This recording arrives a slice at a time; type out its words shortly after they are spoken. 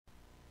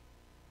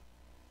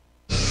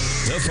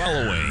The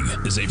following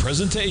is a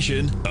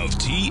presentation of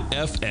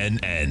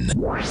TFNN.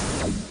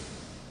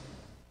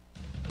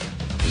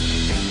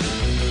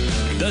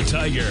 The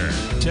Tiger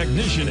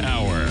Technician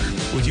Hour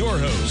with your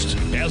host,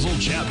 Basil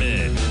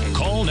Chapman.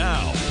 Call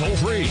now, toll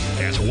free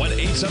at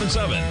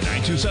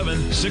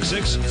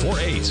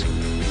 1-877-927-6648.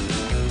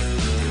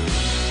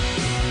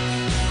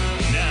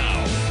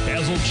 Now,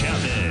 Basil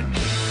Chapman.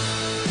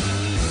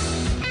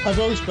 Hi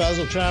folks,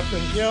 Basil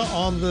Chapman here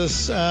on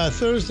this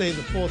Thursday,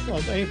 the 4th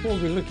of April.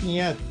 We're looking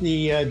at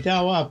the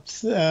Dow up,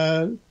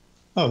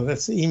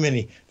 that's the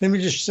E-mini. Let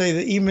me just say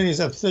the E-mini is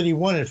up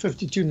 31 at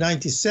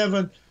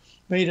 52.97,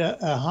 made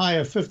a high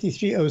of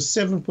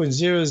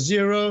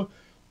 5307.00,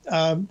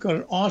 got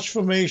an arch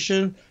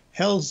formation,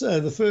 held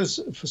the first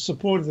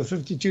support of the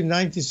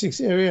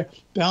 52.96 area,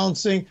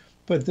 bouncing,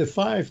 but the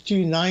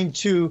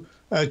 5292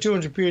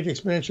 200 period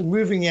exponential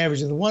moving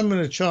average in the 1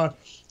 minute chart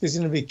is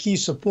going to be key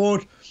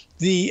support.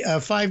 The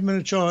 5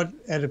 minute chart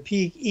at a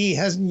peak E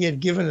hasn't yet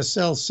given a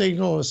sell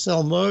signal or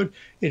sell mode.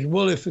 It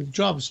will if it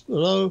drops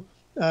below.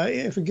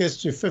 If it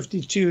gets to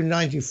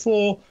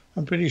 52.94,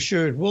 I'm pretty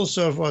sure it will.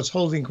 So far, it's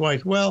holding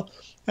quite well.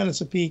 And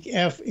it's a peak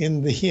F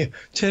in the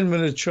 10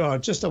 minute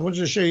chart. I wanted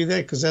to show you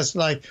that because that's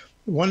like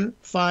 1,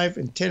 5,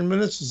 and 10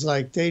 minutes. It's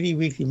like daily,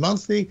 weekly,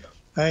 monthly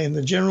in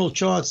the general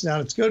charts. Now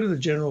let's go to the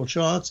general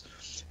charts.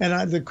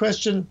 And the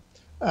question,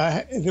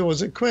 there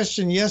was a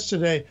question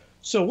yesterday.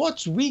 So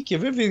what's weak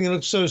if everything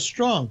looks so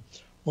strong?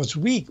 What's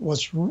weak,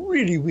 what's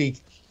really weak,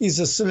 is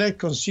the Select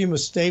Consumer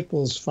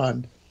Staples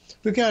Fund.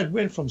 Look how it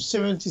went from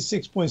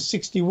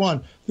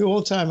 76.61. The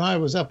all-time high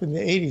was up in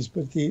the 80s,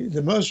 but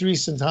the most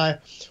recent high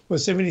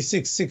was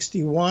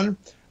 76.61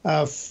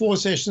 5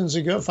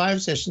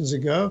 sessions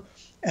ago,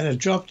 and it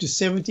dropped to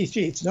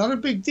 73. It's not a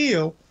big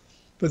deal,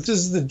 but this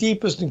is the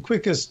deepest and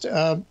quickest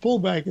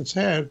pullback it's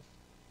had,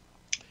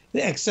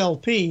 the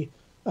XLP,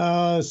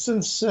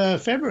 since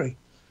February.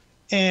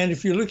 And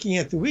if you're looking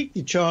at the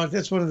weekly chart,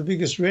 that's one of the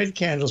biggest red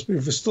candles, but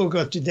we've still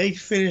got today to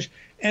finish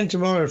and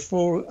tomorrow at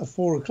 4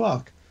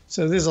 o'clock.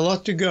 So there's a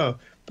lot to go.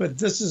 But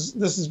this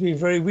has been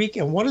very weak.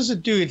 And what does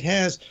it do? It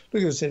has,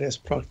 look at this, it has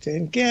Procter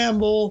 &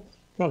 Gamble.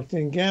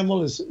 Procter &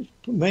 Gamble has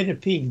made a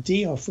peak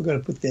D. I forgot to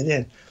put that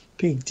in.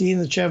 Peak D in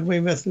the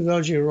Chapman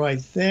methodology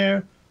right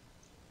there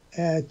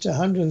at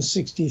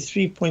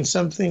 163 point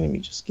something. Let me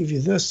just give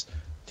you this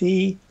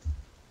D.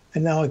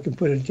 And now I can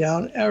put a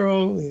down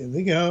arrow. There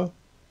we go.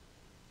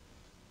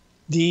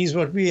 D is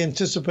what we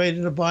anticipate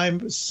in a buy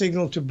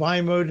signal to buy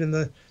mode in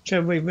the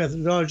Chapman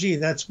methodology.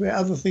 That's where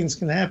other things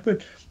can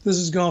happen. This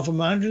has gone from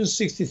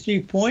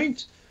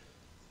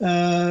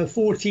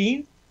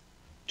 163.14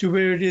 to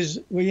where it is.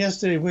 Well,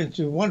 yesterday it went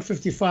to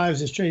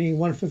 155. It's trading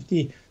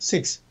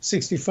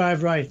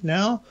 156.65 right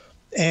now,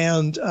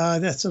 and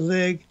that's a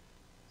leg.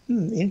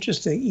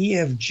 Interesting.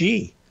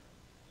 EFG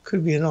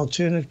could be an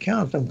alternate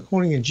count. I'm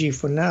calling it G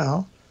for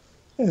now,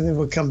 and then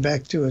we'll come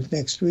back to it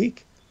next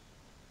week.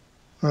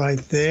 Right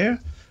there.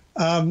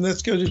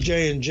 Let's go to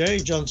J&J,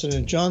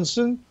 Johnson &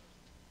 Johnson.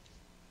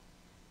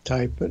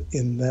 Type it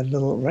in that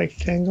little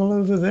rectangle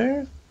over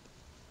there.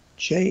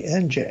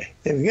 J&J.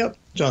 There we go.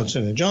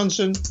 Johnson &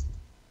 Johnson.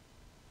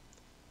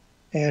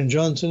 And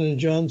Johnson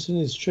 & Johnson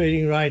is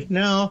trading right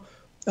now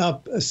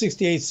up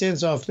 68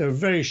 cents after a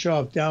very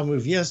sharp down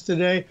move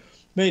yesterday.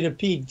 Made a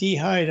peak D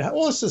high.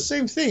 Also,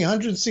 same thing,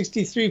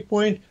 163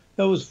 point.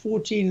 That was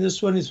 14.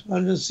 This one is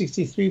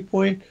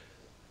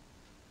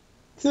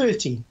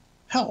 163.13.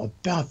 How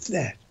about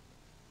that?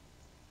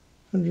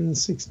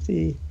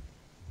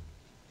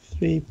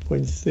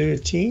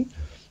 163.13.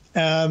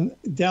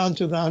 Down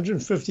to the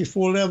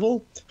 154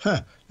 level.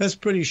 That's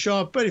pretty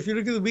sharp. But if you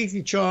look at the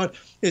weekly chart,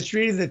 it's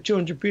really the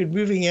 200-period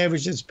moving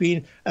average that's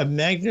been a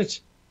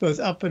magnet, both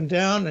up and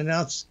down, and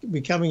now it's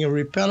becoming a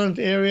repellent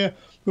area.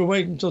 We'll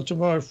wait until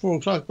tomorrow at 4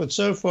 o'clock. But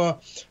so far,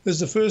 this is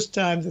the first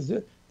time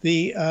that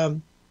the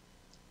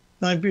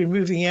 9-period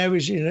moving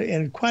average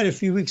in quite a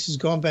few weeks has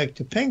gone back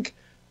to pink.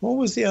 What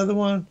was the other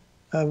one?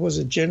 Was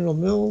it General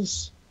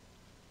Mills?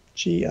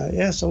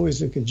 GIS.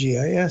 Always look at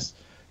GIS.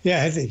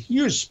 Yeah, it had a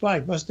huge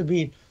spike. Must have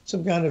been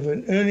some kind of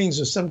an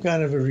earnings or some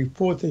kind of a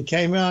report that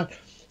came out.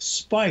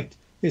 Spiked.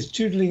 It's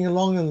tootling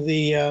along in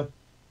the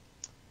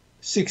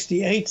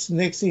 68s. The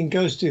next thing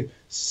goes to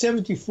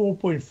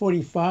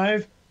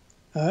 74.45.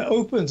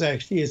 Opens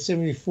actually at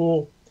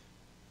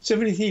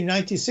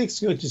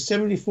 73.96. Go to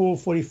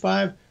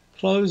 74.45.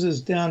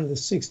 Closes down to the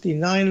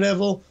 69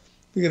 level.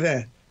 Look at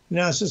that.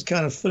 Now it's just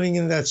kind of filling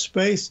in that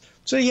space.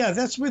 So, yeah,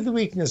 that's where the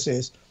weakness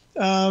is.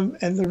 And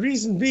the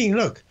reason being,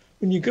 look,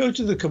 when you go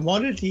to the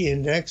commodity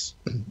index,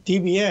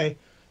 DBA,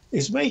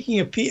 it's making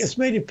a peak. It's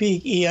made a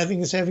peak E. I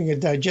think it's having a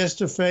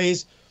digestive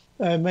phase.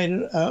 Made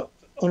an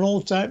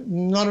all-time,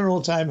 not an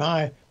all-time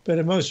high, but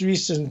a most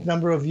recent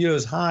number of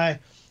years high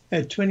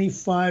at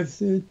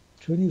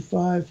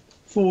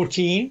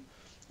 25.14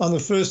 on the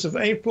 1st of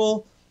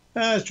April.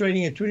 It's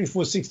trading at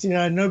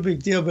 24.69. No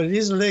big deal, but it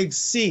is a leg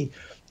C.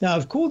 Now,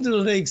 I've called it a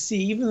leg C,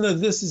 even though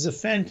this is a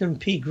phantom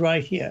peak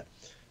right here.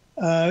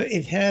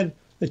 It had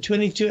a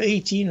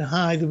 22.18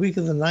 high the week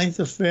of the 9th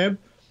of Feb.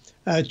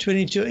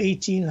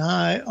 22.18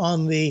 high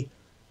on the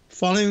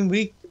following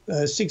week,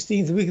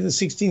 16th week of the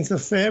 16th of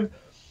Feb.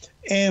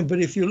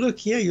 But if you look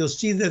here, you'll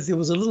see that there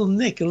was a little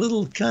nick, a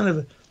little kind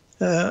of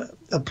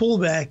a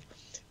pullback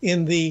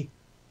in the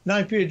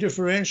 9-period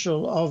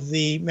differential of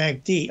the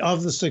MACD,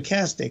 of the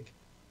stochastic.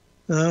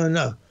 In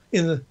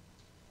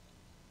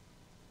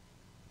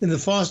the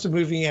faster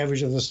moving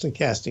average of the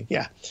stochastic,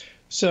 yeah.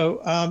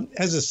 So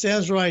as it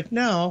stands right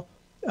now,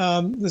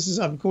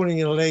 I'm calling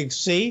it a leg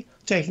C.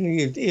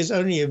 Technically, it is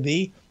only a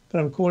B, but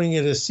I'm calling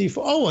it a C.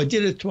 I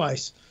did it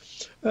twice.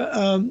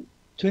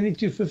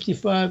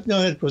 22.55.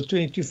 No, that was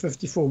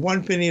 22.54.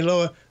 1 penny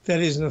lower.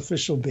 That is an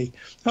official B.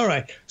 All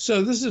right.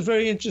 So this is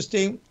very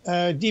interesting.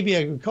 DB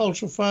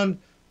Agricultural Fund.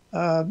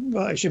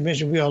 I should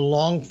mention we are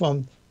long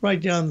from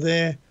right down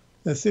there,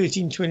 the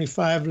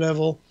 13.25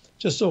 level,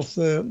 just off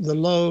the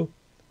low.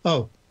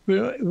 Oh,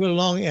 we're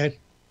long at.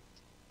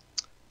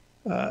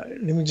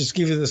 Let me just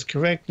give you this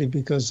correctly,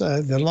 because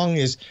the long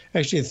is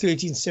actually at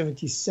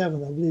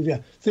 1377, I believe. Yeah,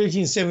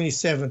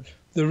 1377.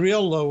 The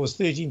real low was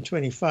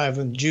 1325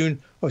 in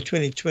June of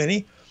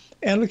 2020.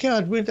 And look how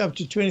it went up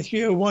to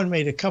 2301,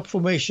 made a cup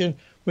formation,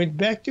 went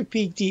back to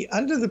peak D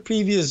under the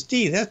previous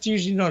D. That's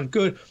usually not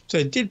good. So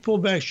it did pull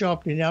back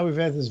sharply. Now we've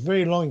had this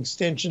very long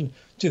extension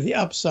to the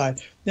upside.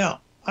 Now,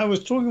 I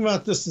was talking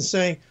about this and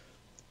saying,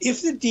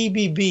 if the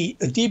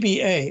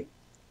DBA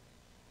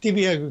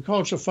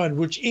Agricultural Fund,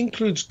 which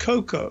includes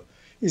cocoa,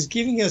 is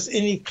giving us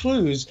any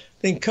clues,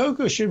 then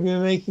cocoa should be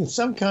making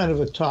some kind of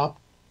a top.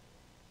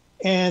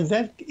 And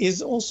that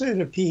is also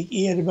at a peak,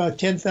 at about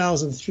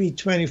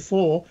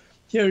 10,324.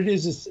 Here it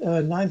is, it's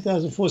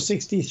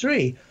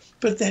 9,463.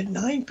 But that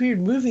 9-period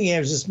moving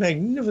average, this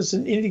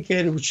magnificent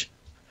indicator, which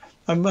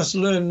I must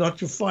learn not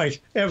to fight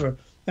ever,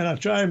 and I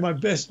try my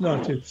best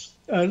not to.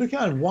 Look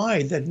how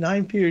wide that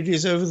 9-period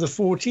is over the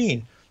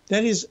 14.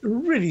 That is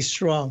really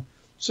strong.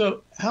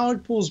 So how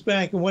it pulls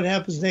back and what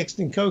happens next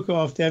in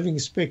cocoa after having a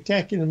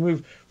spectacular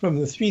move from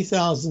the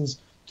 3,000s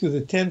to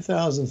the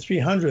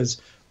 10,300s,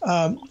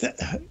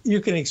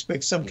 you can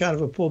expect some kind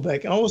of a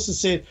pullback. I also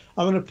said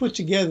I'm going to put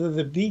together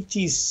the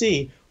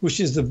BTC, which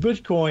is the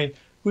Bitcoin,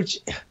 which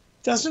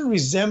doesn't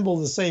resemble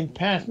the same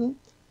pattern,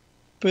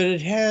 but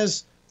it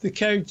has the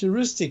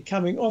characteristic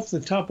coming off the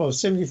top of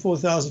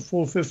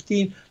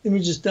 74,415. Let me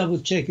just double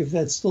check if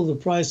that's still the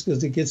price,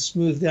 because it gets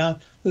smoothed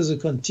out. There's a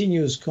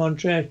continuous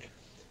contract.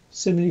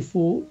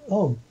 74.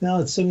 Oh, now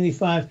it's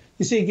 75.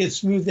 You say it gets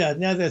smoothed out.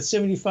 Now that's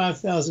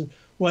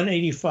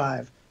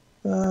 75,185.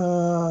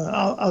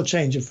 I'll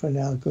change it for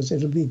now, because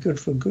it'll be good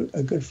for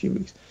a good few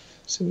weeks.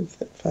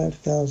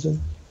 75,000.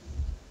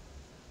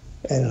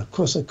 And of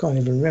course, I can't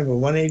even remember.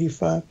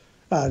 185.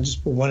 I'll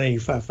just put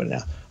 185 for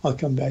now. I'll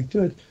come back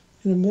to it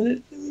in a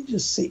minute. Let me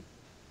just see.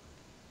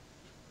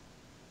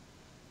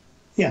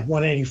 Yeah,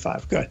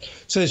 185. Good.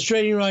 So it's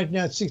trading right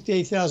now at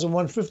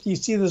 68,150. You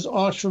see this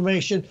arch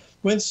formation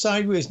went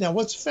sideways. Now,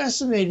 what's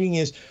fascinating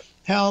is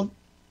how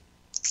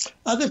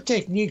other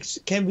techniques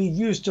can be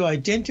used to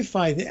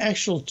identify the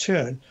actual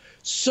turn.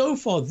 So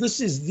far,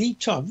 this is the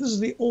top. This is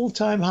the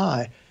all-time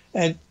high.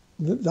 And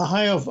the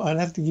high of, I'll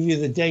have to give you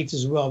the date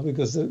as well,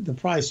 because the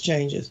price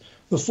changes.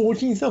 The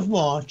 14th of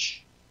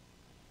March.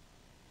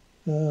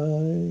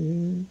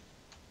 The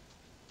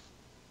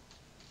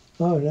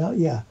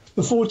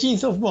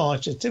 14th of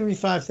March at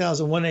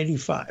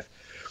 75,185.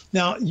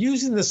 Now,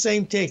 using the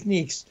same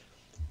techniques,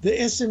 the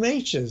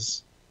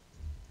SMHs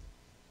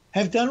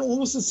have done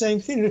almost the same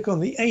thing. Look, on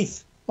the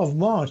 8th of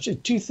March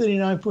at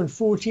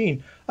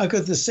 239.14, I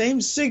got the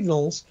same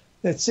signals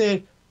that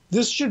said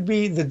this should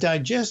be the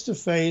digestive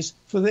phase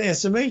for the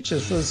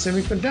SMHs, for the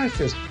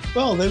semiconductors.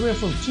 Well, they went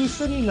from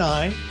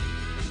 239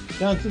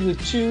 down to the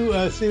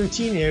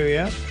 213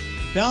 area,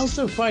 bounced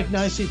up quite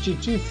nicely to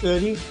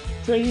 230,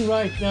 trading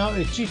right now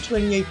at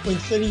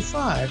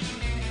 228.35.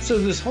 So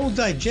this whole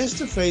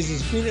digestive phase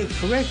has been a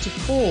correct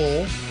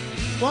call,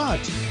 but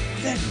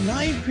that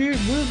 9-period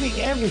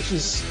moving average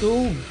is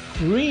still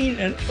green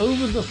and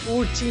over the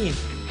 14.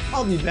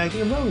 I'll be back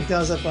in a moment.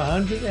 Dow's up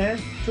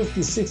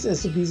 156,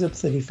 S&P's up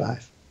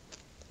 35.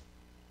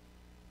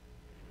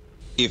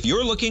 If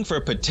you're looking for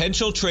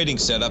potential trading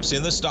setups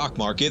in the stock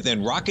market,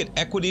 then Rocket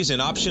Equities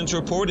and Options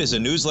Report is a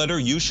newsletter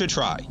you should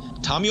try.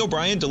 Tommy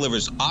O'Brien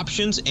delivers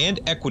options and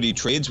equity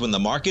trades when the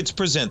markets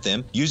present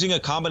them, using a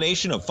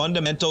combination of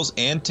fundamentals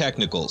and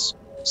technicals.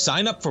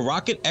 Sign up for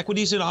Rocket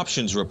Equities and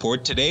Options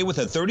Report today with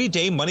a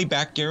 30-day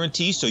money-back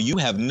guarantee, so you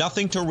have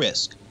nothing to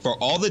risk. For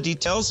all the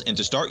details and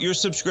to start your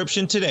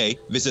subscription today,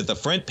 visit the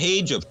front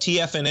page of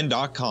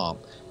TFNN.com.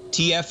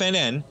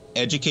 TFNN,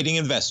 educating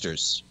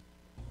investors.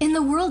 In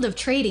the world of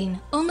trading,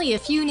 only a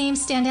few names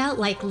stand out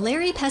like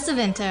Larry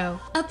Pesavento,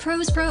 a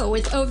pro's pro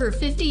with over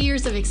 50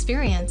 years of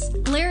experience.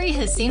 Larry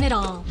has seen it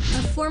all.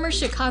 A former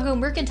Chicago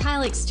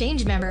Mercantile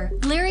Exchange member,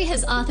 Larry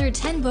has authored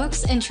 10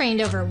 books and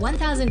trained over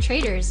 1,000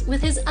 traders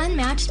with his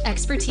unmatched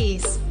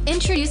expertise.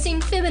 Introducing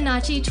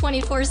Fibonacci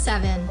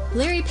 24/7,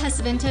 Larry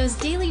Pesavento's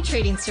daily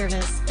trading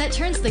service that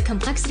turns the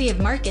complexity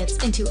of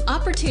markets into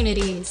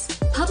opportunities.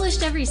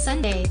 Published every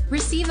Sunday,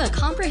 receive a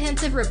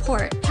comprehensive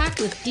report packed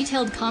with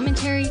detailed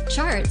commentary,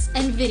 charts,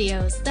 and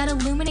videos that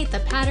illuminate the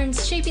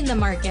patterns shaping the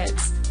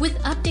markets, with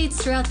updates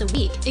throughout the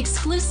week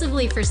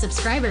exclusively for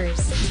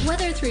subscribers.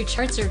 Whether through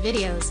charts or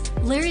videos,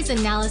 Larry's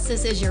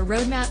analysis is your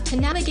roadmap to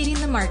navigating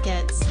the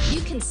markets.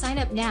 You can sign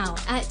up now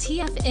at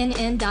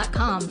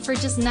TFNN.com for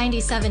just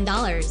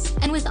 $97.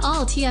 And with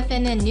all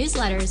TFNN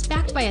newsletters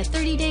backed by a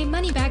 30-day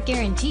money-back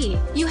guarantee,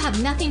 you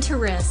have nothing to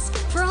risk.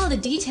 For all the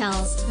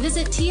details,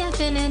 visit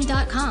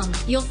TFNN.com.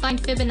 You'll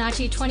find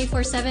Fibonacci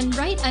 24/7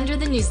 right under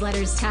the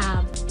newsletters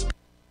tab.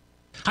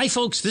 Hi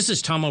folks, this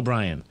is Tom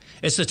O'Brien.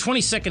 It's the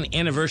 22nd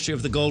anniversary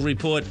of the Gold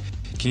Report.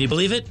 Can you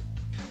believe it?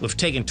 We've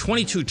taken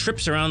 22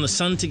 trips around the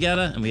sun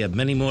together, and we have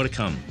many more to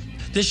come.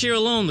 This year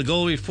alone, the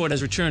Gold Report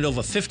has returned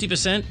over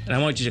 50%, and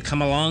I want you to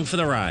come along for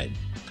the ride.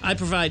 I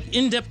provide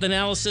in-depth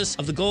analysis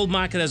of the gold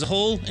market as a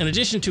whole, in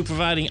addition to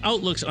providing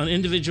outlooks on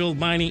individual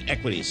mining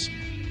equities.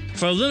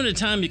 For a limited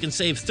time, you can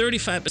save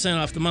 35%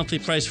 off the monthly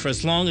price for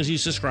as long as you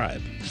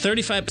subscribe.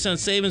 35%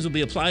 savings will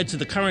be applied to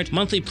the current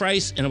monthly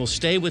price, and it will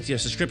stay with your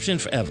subscription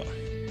forever.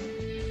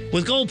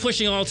 With gold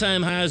pushing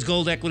all-time highs,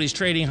 gold equities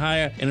trading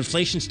higher, and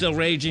inflation still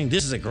raging,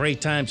 this is a great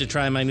time to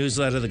try my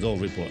newsletter, The Gold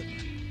Report.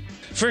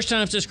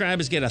 First-time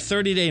subscribers get a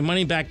 30-day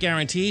money-back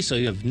guarantee, so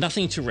you have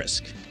nothing to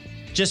risk.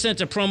 Just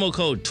enter promo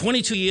code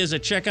 22years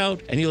at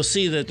checkout, and you'll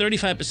see the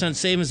 35%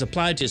 savings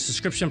applied to your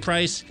subscription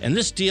price, and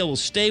this deal will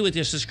stay with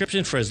your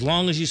subscription for as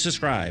long as you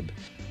subscribe.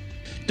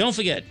 Don't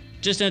forget,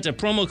 just enter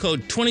promo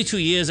code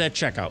 22years at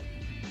checkout.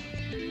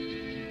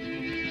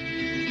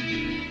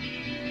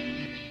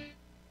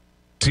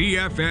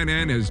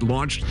 TFNN has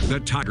launched the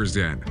Tiger's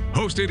Den.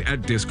 Hosted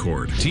at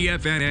Discord,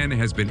 TFNN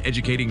has been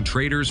educating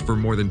traders for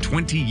more than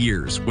 20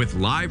 years with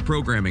live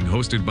programming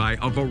hosted by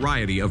a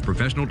variety of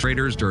professional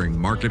traders during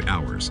market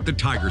hours. The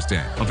Tiger's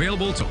Den,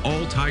 available to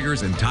all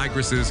tigers and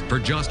tigresses for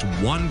just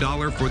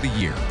 $1 for the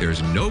year.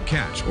 There's no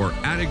catch or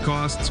added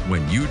costs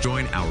when you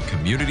join our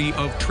community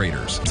of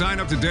traders. Sign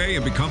up today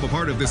and become a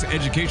part of this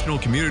educational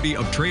community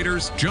of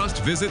traders.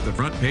 Just visit the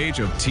front page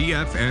of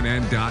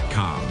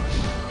TFNN.com.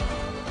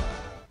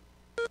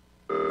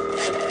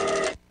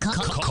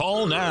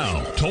 Call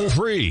now, toll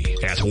free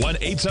at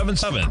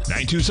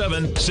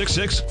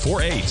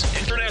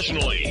 1-877-927-6648.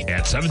 Internationally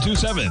at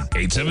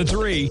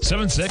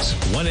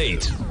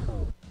 727-873-7618.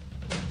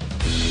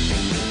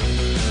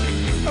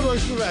 All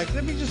right, we're back.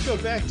 Let me just go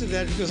back to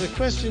that because a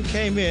question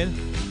came in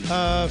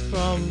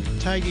from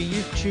Tiger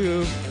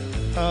YouTube.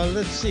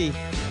 Let's see.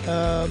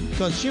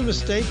 Consumer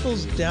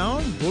staples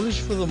down,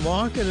 bullish for the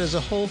market as a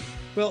whole.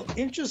 Well,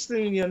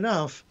 interestingly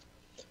enough,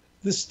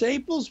 the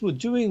staples were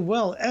doing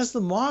well as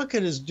the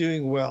market is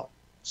doing well.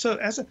 So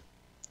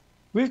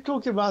we've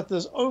talked about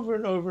this over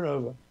and over and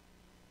over.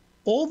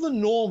 All the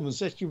norms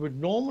that you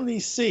would normally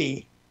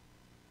see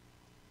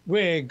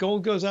where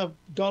gold goes up,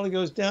 dollar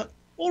goes down,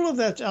 all of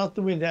that's out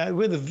the window.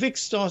 Where the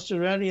VIX starts to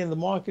rally and the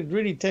market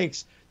really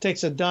takes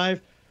a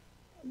dive,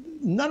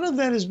 none of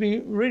that has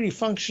been really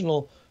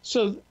functional.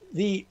 So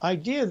the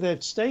idea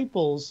that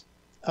staples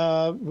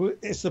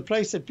is the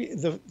place that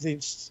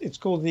it's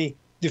called the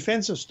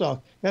defensive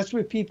stock. That's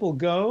where people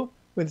go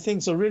when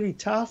things are really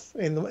tough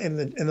in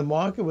the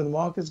market, when the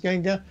market's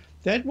going down.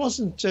 That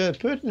wasn't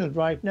pertinent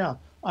right now.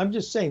 I'm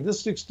just saying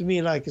this looks to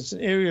me like it's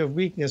an area of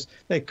weakness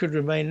that could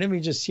remain. Let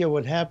me just hear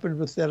what happened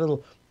with that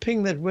little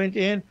ping that went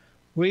in.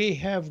 We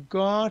have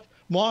got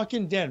Mark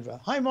in Denver.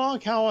 Hi,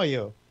 Mark. How are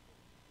you?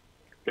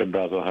 Good,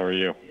 Basil. How are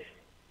you?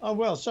 Oh,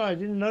 well, sorry. I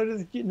didn't know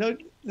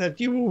that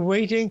you were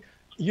waiting.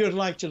 You'd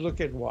like to look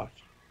at what?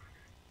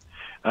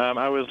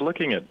 I was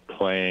looking at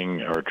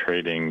playing or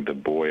trading the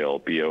Boil,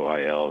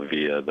 B-O-I-L,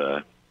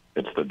 via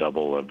it's the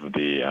double of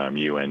the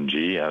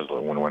UNG. I was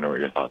wondering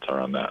what your thoughts are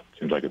on that.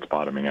 Seems like it's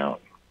bottoming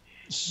out.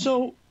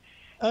 So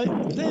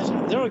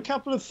there are a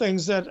couple of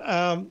things that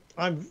I'm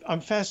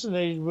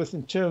fascinated with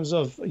in terms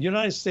of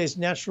United States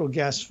Natural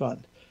Gas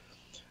Fund.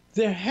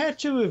 There had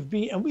to have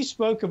been, and we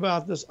spoke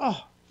about this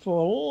for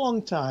a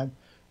long time,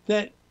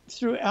 that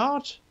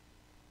throughout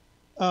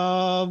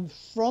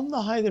from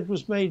the high that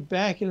was made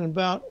back in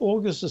about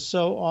August or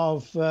so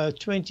of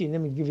let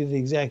me give you the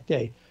exact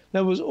date.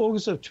 That was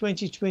August of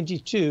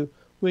 2022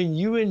 when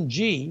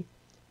UNG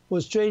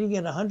was trading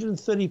at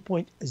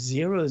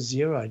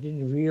 130.00. I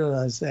didn't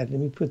realize that. Let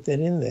me put that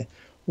in there.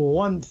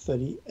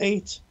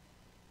 138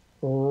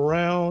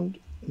 round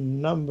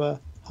number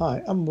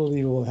high.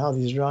 Unbelievable how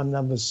these round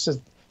numbers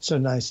sit so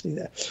nicely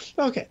there.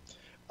 Okay.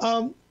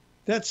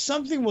 That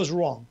something was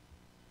wrong.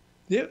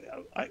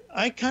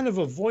 I kind of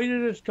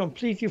avoided it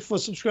completely for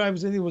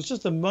subscribers, and it was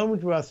just a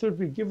moment where I thought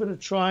we'd give it a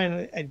try,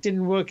 and it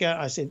didn't work out.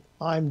 I said,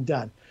 I'm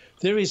done.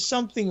 There is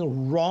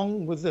something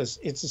wrong with this.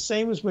 It's the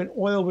same as when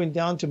oil went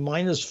down to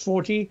minus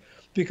 40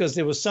 because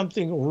there was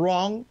something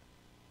wrong.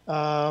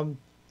 The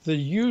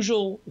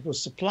usual, it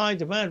was supply,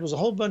 demand, it was a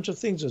whole bunch of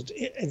things.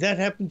 That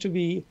happened to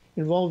be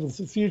involved with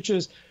the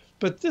futures.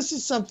 But this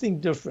is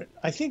something different.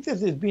 I think that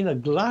there's been a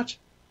glut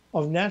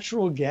of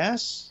natural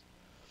gas.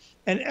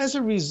 And as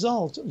a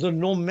result, the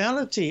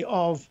normality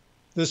of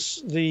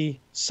the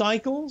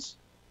cycles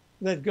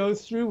that go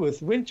through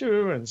with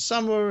winter and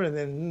summer, and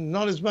then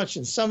not as much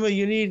in summer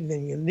you need, and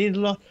then you need a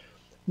lot.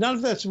 None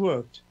of that's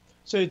worked.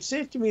 So it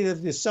said to me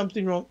that there's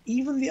something wrong.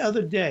 Even the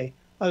other day,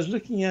 I was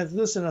looking at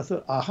this and I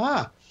thought,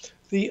 aha,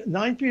 the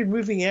 9-period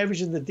moving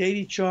average in the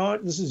daily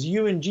chart, this is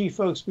UNG,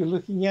 folks, we're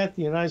looking at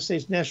the United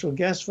States Natural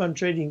Gas Fund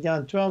trading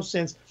down 12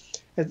 cents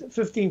at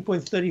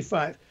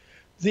 15.35.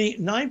 The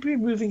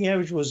 9-period moving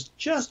average was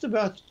just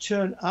about to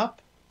turn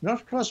up,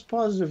 not cross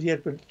positive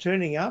yet, but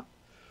turning up.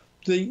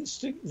 The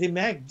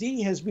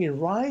MACD has been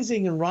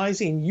rising and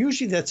rising.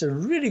 Usually that's a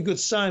really good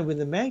sign when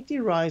the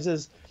MACD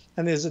rises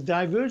and there's a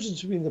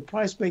divergence between the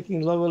price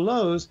making lower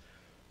lows,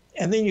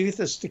 and then you get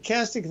the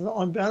stochastic and the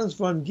on-balance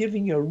volume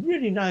giving you a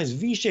really nice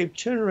V-shaped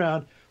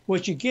turnaround.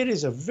 What you get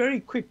is a very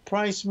quick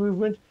price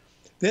movement.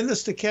 Then the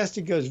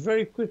stochastic goes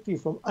very quickly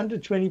from under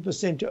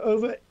 20% to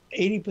over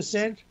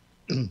 80%.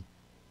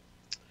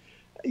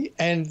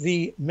 And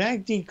the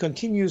MACD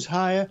continues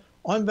higher.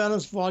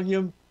 On-balance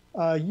volume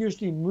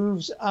usually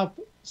moves up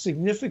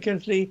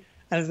significantly.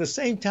 And at the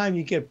same time,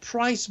 you get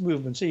price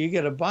movement. So you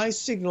get a buy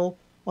signal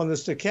on the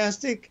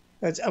stochastic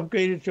that's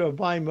upgraded to a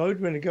buy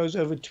mode when it goes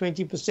over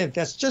 20%.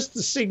 That's just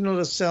the signal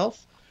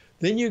itself.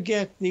 Then you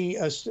get the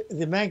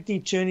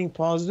MACD turning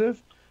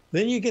positive.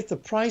 Then you get the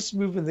price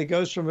movement that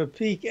goes from a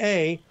peak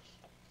A.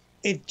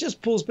 It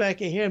just pulls back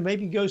a hair,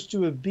 maybe goes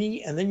to a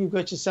B, and then you've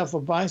got yourself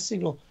a buy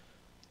signal.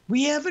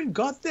 We haven't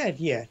got that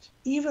yet,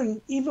 even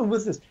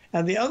with this.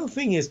 And the other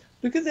thing is,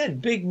 look at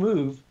that big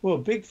move. Well,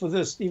 big for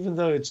this, even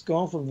though it's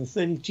gone from the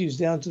 32s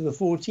down to the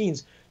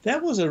 14s.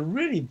 That was a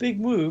really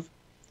big move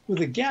with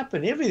a gap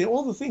and everything,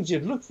 all the things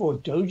you'd look for.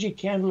 Doji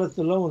candle at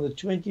the low on the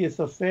 20th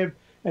of Feb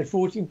at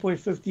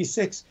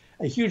 14.56.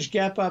 A huge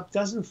gap up,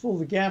 doesn't fill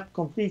the gap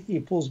completely,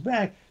 it pulls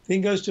back, then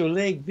goes to a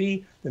leg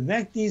B. The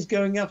MACD is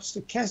going up,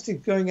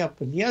 stochastic going up.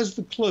 But here's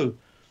the clue.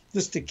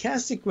 The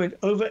stochastic went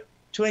over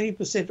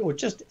 20% or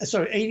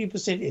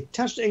 80%. It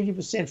touched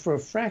 80% for a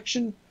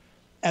fraction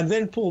and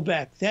then pulled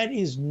back. That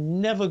is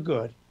never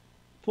good.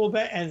 Pull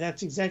back, and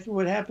that's exactly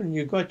what happened.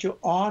 You got your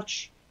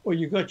arch or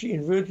you got your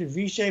inverted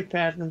V-shaped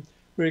pattern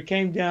where it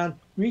came down,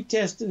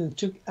 retested, and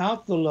took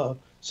out the low.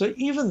 So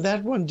even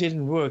that one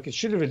didn't work. It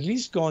should have at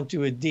least gone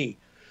to a D.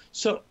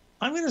 So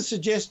I'm going to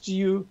suggest to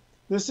you,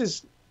 this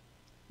is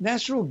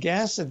natural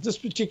gas at this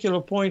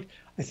particular point.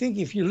 I think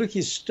if you look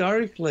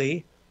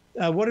historically,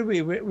 what are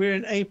we? We're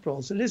in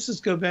April. So let's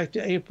just go back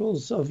to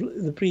Aprils of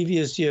the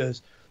previous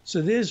years.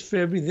 So there's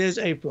February, there's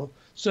April.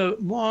 So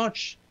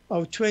March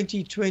of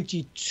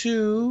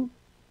 2022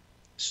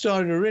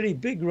 started a really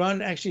big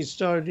run. Actually, it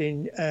started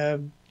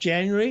in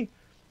January.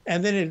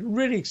 And then it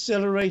really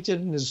accelerated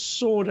and has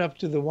soared up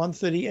to the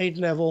 138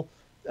 level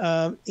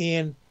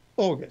in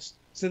August.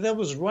 So that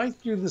was right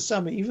through the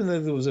summer, even though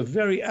there was a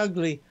very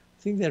ugly,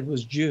 I think that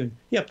was June.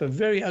 Yep, a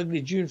very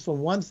ugly June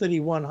from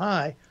 131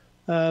 high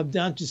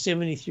down to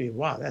 73.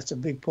 Wow, that's a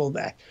big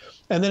pullback.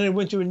 And then it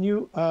went to a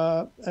new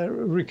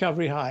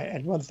recovery high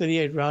at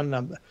 138 round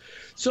number.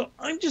 So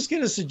I'm just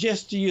going to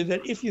suggest to you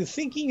that if you're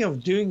thinking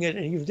of doing it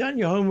and you've done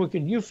your homework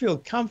and you feel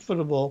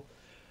comfortable,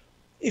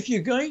 if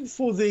you're going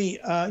for the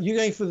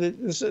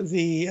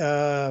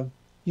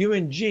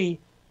UNG, you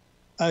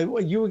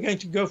were going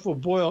to go for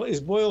Boyle. Is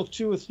Boyle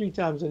 2 or 3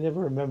 times? I never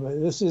remember.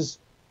 This is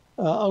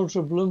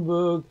Ultra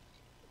Bloomberg.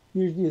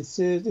 Usually it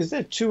says, is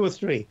that 2 or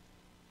 3?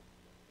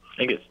 I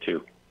think it's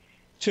 2.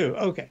 2,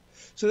 okay.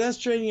 So that's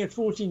trading at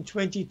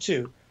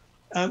 14.22.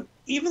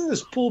 Even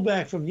this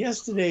pullback from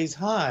yesterday's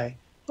high,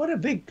 what a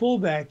big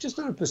pullback, just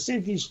on a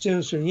percentage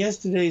terms from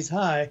yesterday's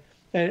high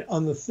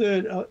on the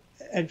 3rd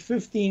at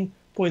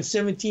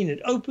 15.17.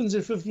 It opens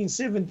at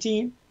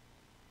 15.17.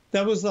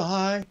 That was the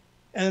high.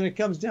 And then it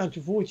comes down to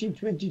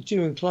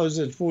 14.22 and closes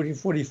at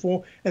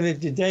 14.44. And then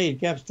today it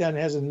gaps down and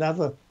has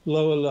another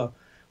lower low.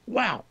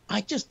 Wow.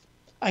 I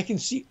can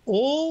see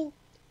all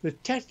the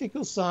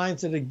technical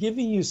signs that are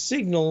giving you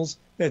signals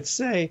that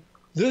say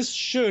this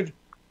should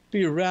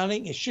be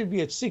rallying. It should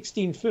be at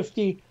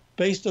 16.50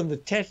 based on the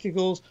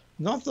technicals,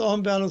 not the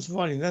on-balance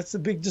volume. That's the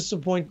big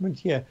disappointment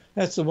here.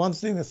 That's the one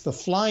thing that's the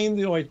fly in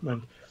the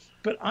ointment.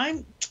 But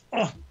I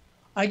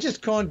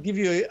just can't give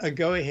you a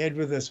go-ahead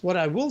with this. What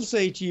I will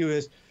say to you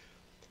is,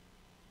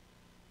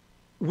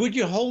 would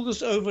you hold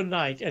this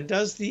overnight? And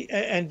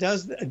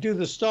do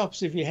the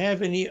stops, if you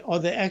have any, are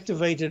they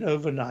activated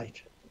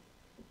overnight?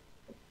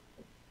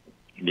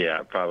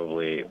 Yeah,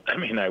 probably. I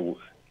mean, I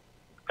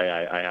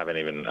haven't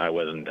even. I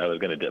was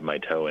going to dip my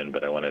toe in,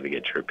 but I wanted to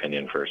get your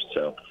opinion first.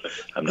 So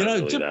I'm not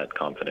really that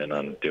confident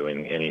on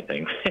doing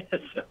anything.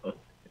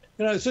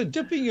 So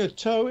dipping your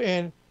toe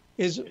in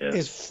is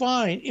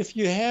fine if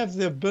you have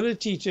the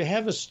ability to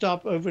have a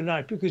stop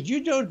overnight, because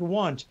you don't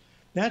want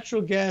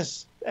natural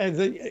gas.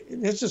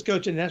 Let's just go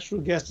to natural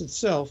gas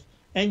itself,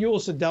 and you're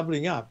also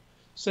doubling up.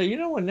 So you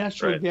don't want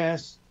natural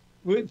gas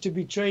to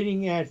be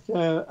trading at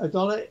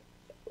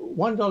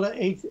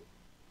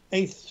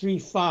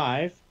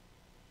 $1.835,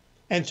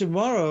 and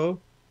tomorrow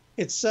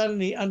it's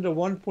suddenly under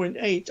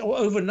 1.8 or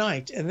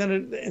overnight, and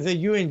then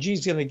the UNG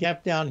is going to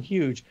gap down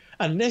huge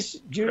unless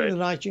during the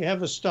night you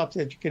have a stop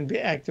that you can be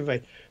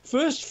activate.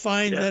 First,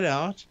 find that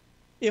out,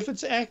 If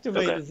it's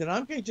activated, then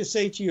I'm going to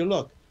say to you,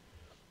 look,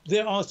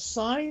 there are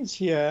signs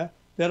here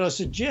that are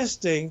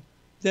suggesting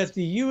that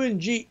the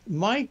UNG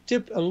might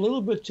dip a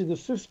little bit to the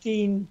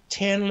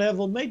 15.10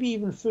 level, maybe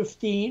even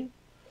 15.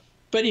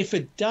 But if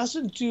it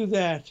doesn't do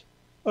that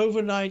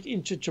overnight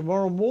into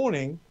tomorrow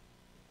morning,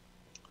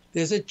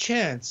 there's a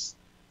chance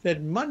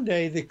that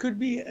Monday there could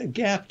be a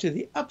gap to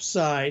the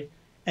upside.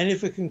 And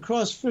if it can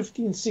cross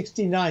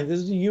 1569, this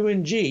is the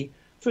UNG,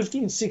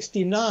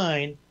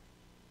 1569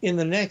 in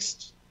the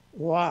next,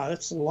 wow,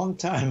 that's a long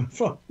time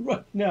from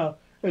right now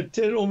at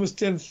almost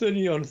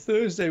 10:30 on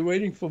Thursday,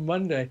 waiting for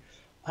Monday.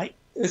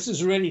 This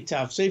is really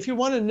tough. So if you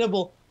want to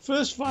nibble,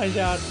 first find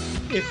out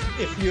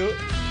if you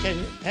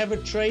can have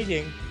it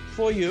trading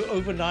for you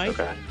overnight.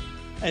 Okay.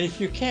 And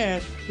if you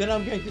can't, then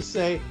I'm going to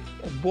say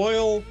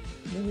Boyle.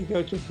 Let me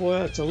go to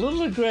Boyle. It's a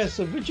little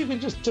aggressive, but you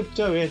can just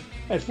tiptoe in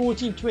at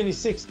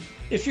 14.26.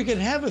 If you can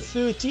have a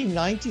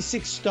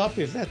 13.96 stop,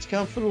 if that's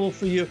comfortable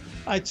for you,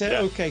 I'd say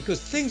okay, because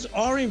things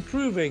are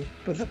improving,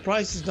 but the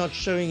price is not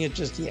showing it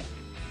just yet.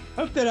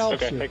 Hope that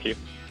helps you. Okay, thank you.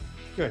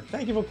 Good.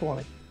 Thank you for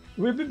calling.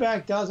 We'll be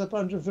back. Dow's up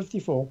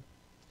 154.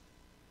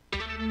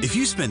 If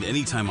you spend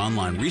any time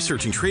online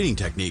researching trading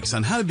techniques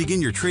on how to begin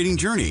your trading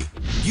journey,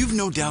 you've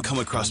no doubt come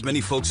across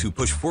many folks who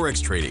push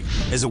Forex trading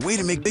as a way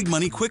to make big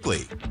money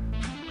quickly.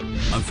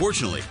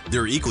 Unfortunately,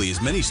 there are equally as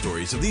many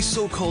stories of these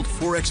so-called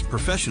Forex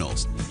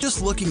professionals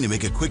just looking to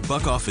make a quick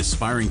buck off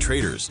aspiring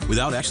traders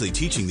without actually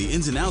teaching the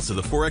ins and outs of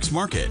the Forex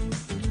market.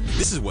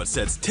 This is what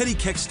sets Teddy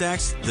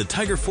Keckstack's The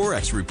Tiger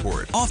Forex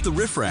Report off the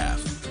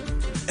riffraff.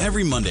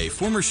 Every Monday,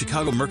 former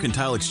Chicago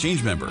Mercantile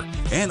Exchange member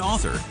and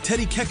author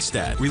Teddy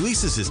Keckstack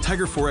releases his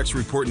Tiger Forex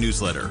Report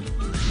newsletter,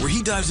 where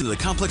he dives into the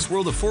complex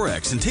world of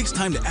Forex and takes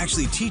time to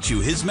actually teach you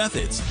his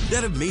methods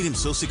that have made him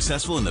so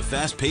successful in the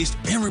fast-paced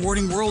and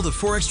rewarding world of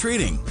Forex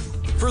trading.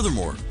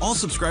 Furthermore, all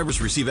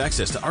subscribers receive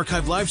access to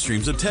archived live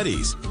streams of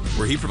Teddy's,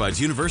 where he provides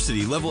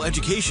university-level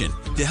education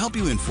to help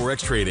you in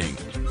Forex trading.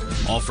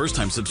 All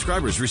first-time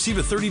subscribers receive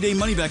a 30-day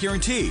money-back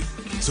guarantee.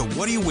 So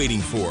what are you waiting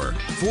for?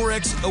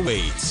 Forex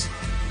awaits.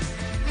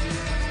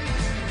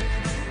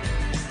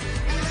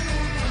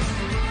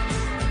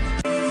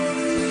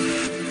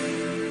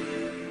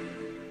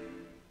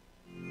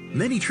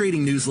 Many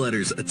trading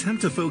newsletters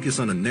attempt to focus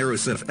on a narrow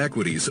set of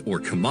equities or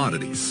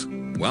commodities.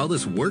 While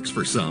this works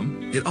for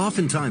some, it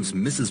oftentimes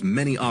misses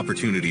many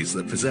opportunities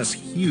that possess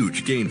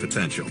huge gain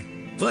potential.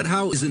 But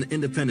how is an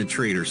independent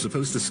trader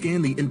supposed to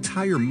scan the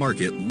entire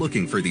market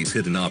looking for these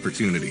hidden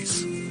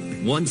opportunities?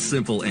 One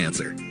simple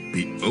answer: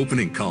 the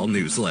opening call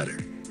newsletter.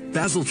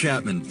 Basil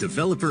Chapman,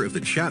 developer of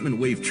the Chapman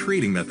Wave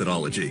trading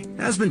methodology,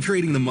 has been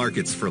trading the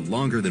markets for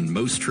longer than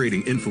most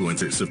trading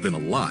influencers have been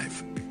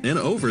alive. And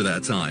over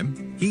that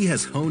time, he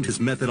has honed his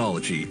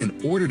methodology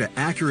in order to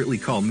accurately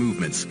call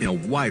movements in a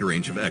wide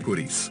range of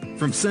equities,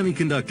 from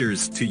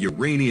semiconductors to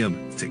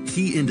uranium to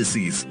key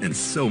indices and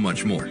so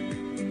much more.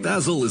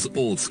 Basil is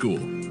old school,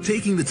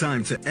 taking the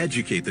time to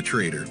educate the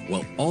trader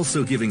while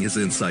also giving his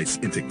insights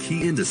into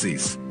key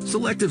indices,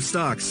 selective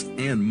stocks,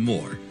 and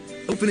more.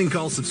 Opening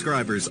call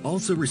subscribers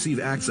also receive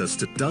access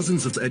to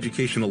dozens of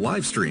educational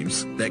live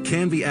streams that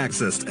can be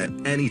accessed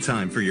at any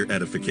time for your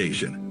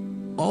edification.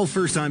 All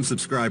first-time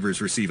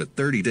subscribers receive a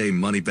 30-day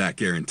money-back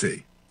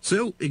guarantee.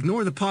 So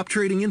ignore the pop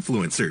trading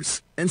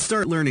influencers and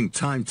start learning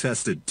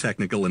time-tested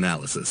technical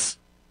analysis.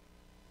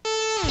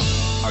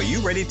 Are you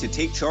ready to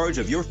take charge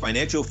of your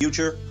financial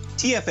future?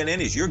 TFNN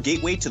is your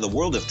gateway to the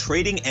world of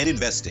trading and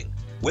investing.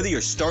 Whether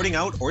you're starting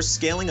out or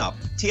scaling up,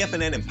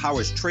 TFNN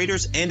empowers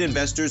traders and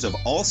investors of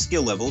all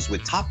skill levels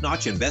with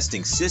top-notch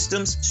investing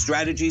systems,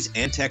 strategies,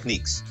 and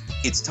techniques.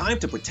 It's time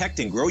to protect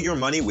and grow your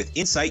money with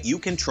insight you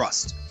can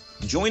trust.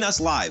 Join us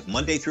live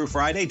Monday through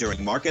Friday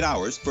during market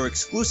hours for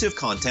exclusive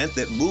content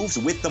that moves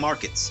with the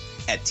markets.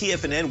 At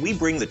TFNN, we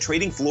bring the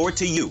trading floor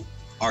to you.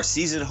 Our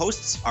seasoned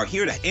hosts are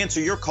here to answer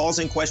your calls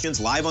and questions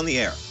live on the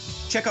air.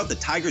 Check out the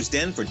Tiger's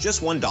Den for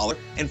just $1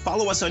 and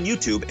follow us on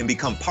YouTube and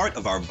become part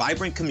of our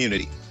vibrant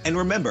community. And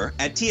remember,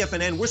 at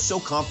TFNN, we're so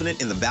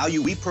confident in the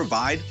value we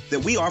provide that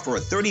we offer a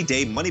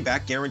 30-day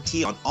money-back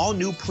guarantee on all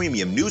new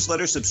premium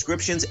newsletter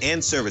subscriptions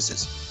and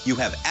services. You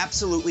have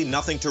absolutely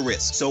nothing to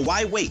risk, so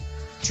why wait?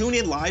 Tune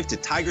in live to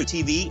Tiger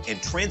TV and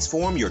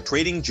transform your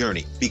trading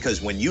journey,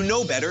 because when you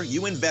know better,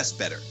 you invest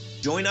better.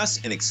 Join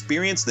us and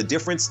experience the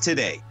difference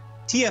today.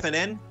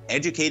 TFNN,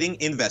 educating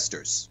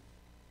investors.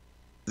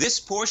 This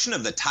portion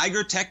of the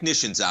Tiger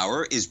Technicians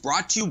Hour is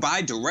brought to you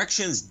by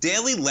Direxion's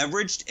daily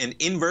leveraged and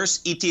inverse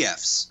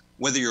ETFs.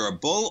 Whether you're a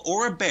bull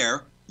or a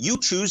bear, you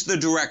choose the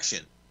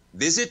direction.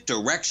 Visit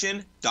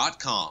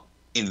Direxion.com.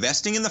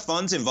 Investing in the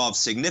funds involves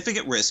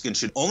significant risk and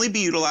should only be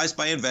utilized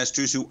by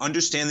investors who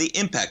understand the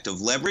impact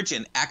of leverage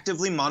and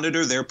actively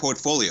monitor their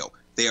portfolio.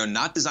 They are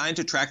not designed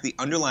to track the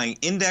underlying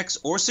index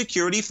or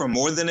security for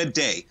more than a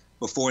day.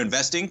 Before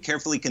investing,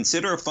 carefully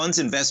consider a fund's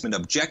investment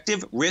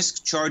objective,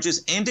 risk,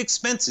 charges, and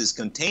expenses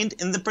contained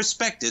in the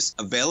prospectus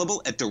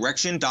available at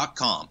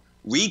Direxion.com.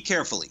 Read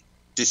carefully.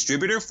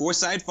 Distributor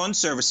Foreside Fund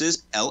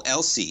Services,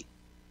 LLC.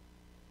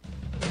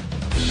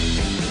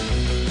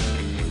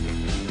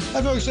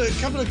 Hi, folks. So a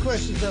couple of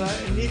questions that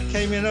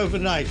came in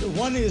overnight.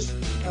 One is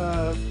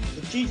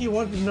GT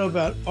wanted to know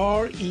about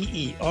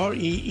REE.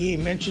 REE,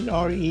 mentioned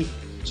REE.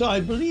 So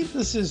I believe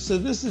this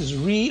is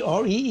REE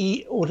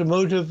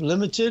Automotive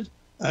Limited,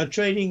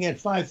 trading at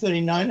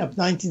 539, up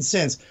 19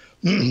 cents.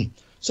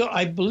 So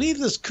I believe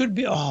this could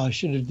be, I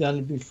should have done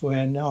it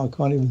beforehand. Now I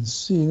can't even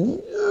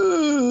see.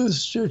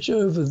 Stretch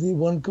over the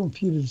one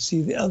computer to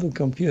see the other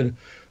computer.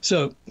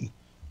 So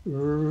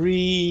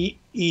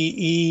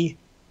REE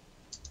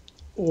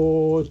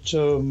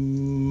Automotive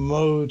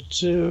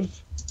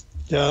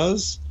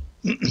does.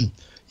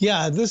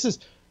 Yeah, this is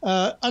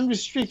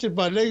unrestricted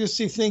by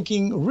legacy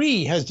thinking.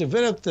 REE has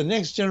developed the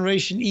next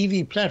generation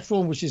EV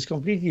platform, which is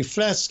completely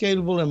flat,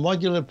 scalable, and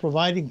modular,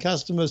 providing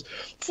customers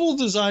full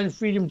design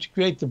freedom to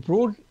create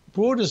the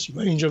broadest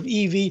range of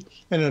EV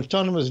and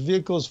autonomous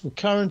vehicles for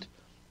current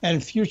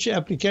and future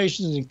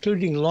applications,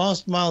 including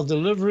last mile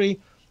delivery,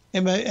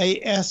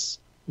 MAAS,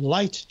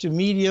 light to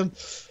medium.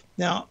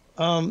 Now,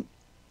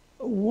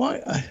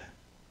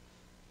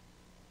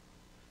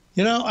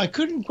 I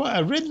couldn't quite,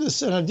 I read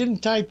this and I didn't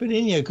type it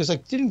in here because I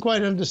didn't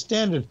quite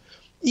understand it.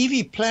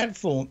 EV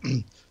platform.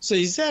 So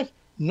is that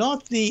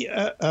not the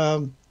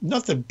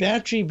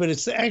battery, but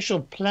it's the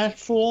actual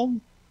platform?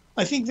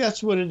 I think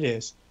that's what it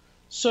is.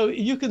 So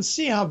you can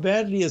see how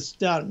badly it's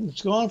done.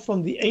 It's gone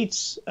from the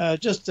 8s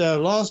just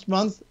last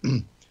month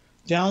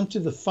down to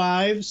the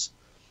 5s.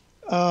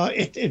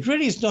 It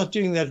really is not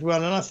doing that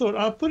well. And I thought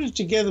I'll put it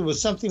together with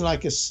something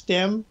like a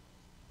stem.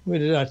 Where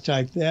did I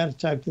type that? I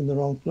typed in the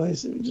wrong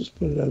place. Let me just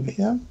put it over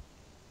here.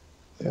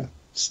 Yeah,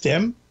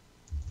 STEM.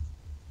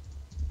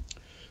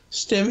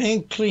 STEM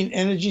Inc. Clean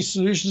Energy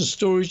Solutions,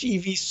 Storage,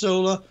 EV,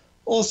 Solar.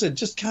 Also,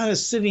 just kind of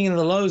sitting in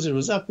the lows. It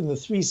was up in the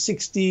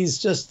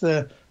 360s just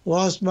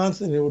last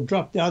month, and it would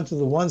drop down to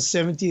the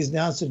 170s.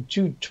 Now it's at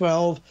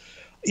 212.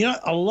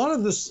 A lot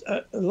of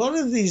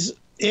these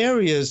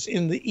areas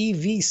in the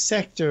EV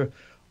sector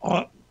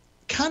are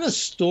kind of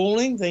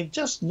stalling. They're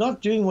just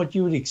not doing what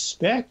you would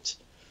expect.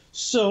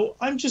 So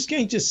I'm just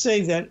going to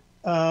say that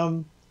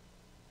AI,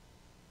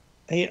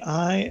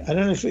 I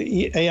don't know if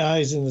AI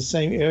is in the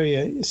same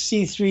area,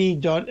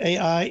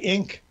 C3.ai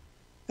Inc.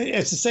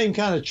 It's the same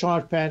kind of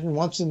chart pattern,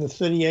 once in the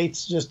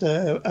 38s just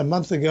a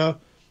month ago,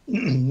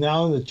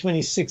 now in the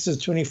 26s,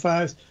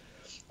 25s.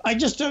 I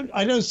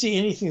don't see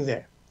anything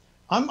there.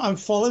 I'm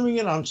following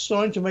it. I'm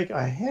starting to make,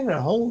 I had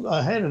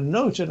a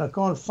note and I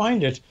can't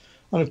find it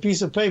on a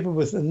piece of paper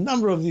with a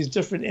number of these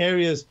different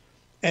areas.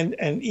 And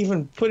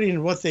even put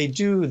in what they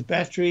do with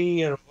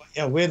battery and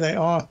where they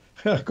are.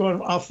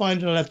 I'll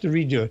find it. I'll have to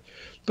redo it.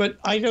 But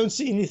I don't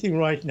see anything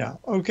right now.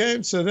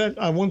 Okay, so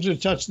that I wanted to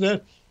touch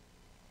that.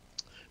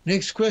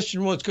 Next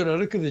question was, could I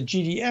look at the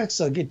GDX?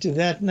 I'll get to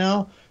that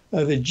now.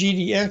 The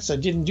GDX, I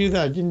didn't do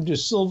that. I didn't do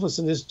silver,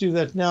 so let's do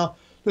that now.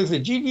 Look, the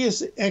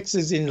GDX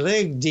is in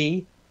leg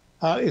D.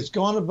 It's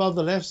gone above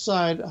the left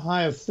side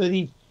high of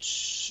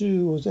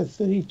 32. Was that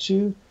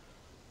 32?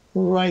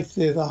 Right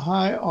there, the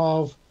high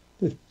of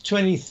the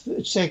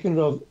 22nd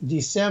of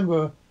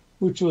December,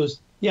 which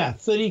was,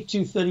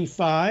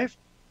 32.35,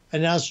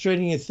 and now it's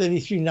trading at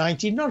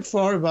 33.90, not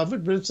far above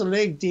it, but it's a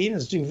leg D, and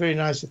it's doing very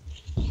nice at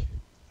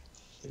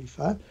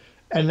 35.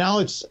 And now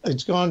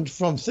it's gone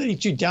from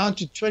 32 down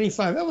to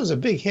 25. That was a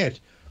big hit.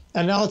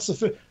 And now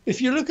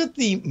if you look at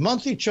the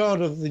monthly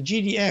chart of the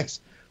GDX,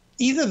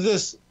 either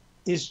this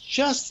is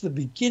just the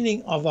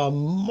beginning of a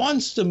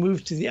monster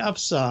move to the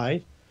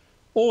upside,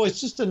 or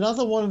it's just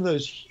another one of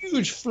those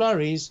huge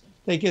flurries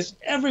that gets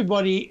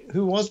everybody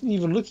who wasn't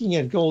even looking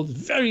at gold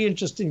very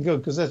interested in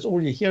gold, because that's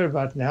all you hear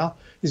about now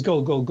is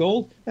gold, gold,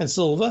 gold, and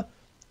silver.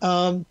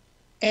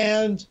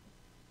 And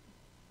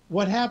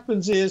what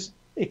happens is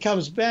it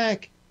comes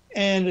back,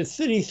 and at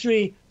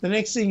 33, the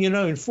next thing you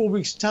know, in 4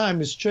 weeks'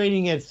 time, is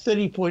trading at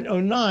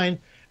 30.09,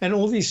 and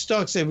all these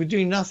stocks, they were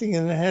doing nothing,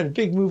 and they had a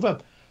big move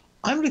up.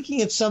 I'm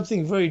looking at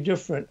something very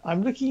different.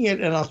 I'm looking at,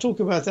 and I'll talk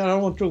about that. I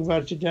don't want to talk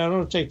about it today. I don't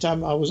want to take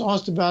time. I was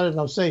asked about it,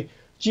 and I'll say,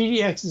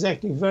 GDX is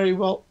acting very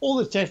well. All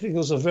the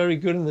technicals are very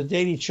good in the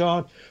daily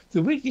chart.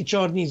 The weekly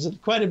chart needs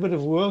quite a bit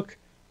of work,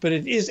 but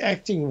it is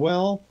acting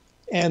well.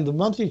 And the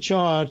monthly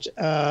chart,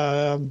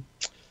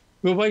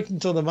 we'll wait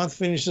until the month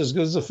finishes,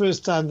 because it's the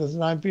first time that the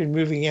 9-period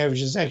moving average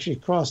has actually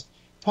crossed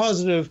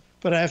positive,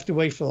 but I have to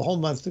wait for the whole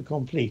month to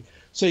complete.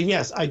 So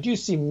yes, I do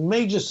see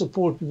major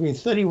support between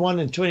 31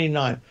 and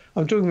 29.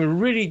 I'm talking about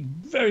really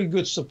very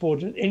good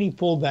support in any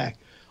pullback.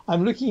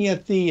 I'm looking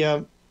at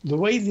the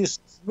way this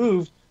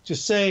moved to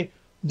say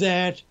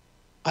that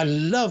I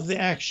love the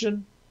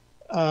action.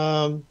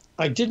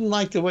 I didn't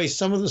like the way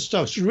some of the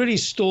stocks really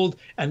stalled,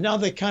 and now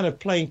they're kind of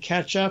playing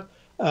catch up.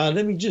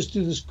 Let me just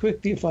do this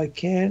quickly if I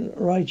can.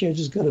 Right here, I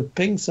just got a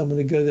ping, so I'm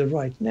going to go there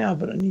right now,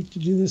 but I need to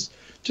do this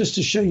just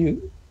to show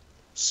you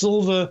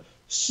silver.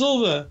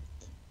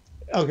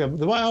 Okay,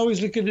 the way I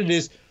always look at it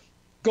is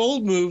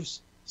gold moves,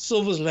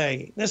 silver's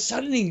lagging. Now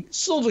suddenly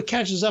silver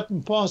catches up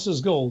and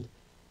passes gold,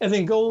 and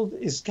then gold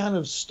is kind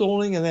of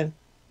stalling, and then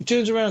he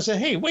turns around and says,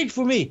 hey, wait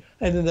for me.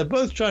 And then they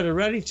both try to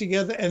rally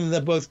together, and then they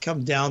both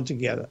come down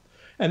together.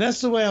 And that's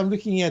the way I'm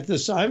looking at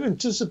this. So I'm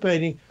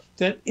anticipating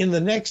that in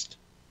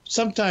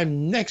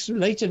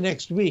later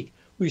next week,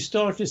 we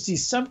start to see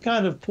some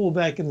kind of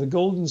pullback in the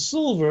gold and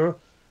silver.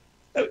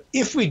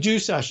 If we do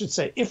see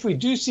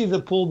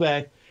the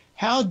pullback,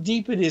 how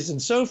deep it is,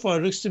 and so far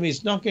it looks to me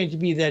it's not going to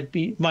be that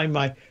deep.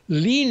 My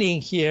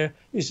leaning here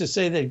is to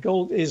say that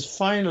gold is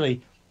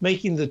finally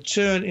making the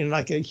turn in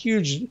like a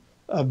huge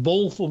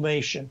bowl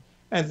formation,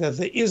 and that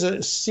there is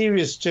a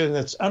serious turn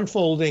that's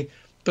unfolding,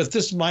 but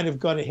this might have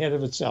got ahead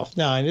of itself.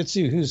 Now, let's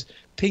see who's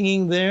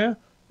pinging there.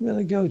 I'm going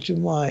to go to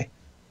my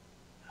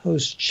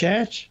host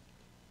chat.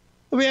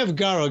 We have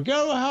Garo.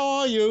 Garo, how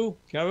are you?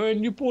 Garo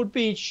in Newport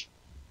Beach.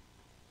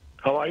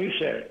 How are you,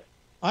 sir?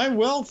 I'm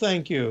well,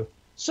 thank you.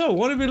 So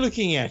what are we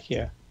looking at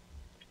here?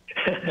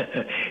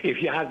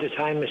 If you have the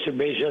time, Mr.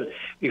 Basil,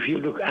 if you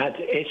look at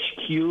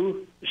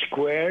SQ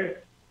square,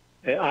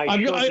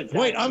 I'm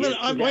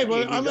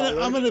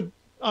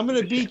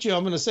going to beat you.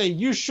 I'm going to say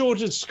you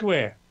shorted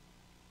square.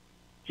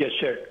 Yes,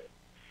 sir.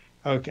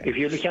 Okay. If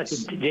you look at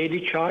the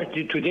daily chart,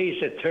 today is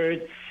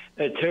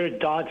the third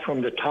dot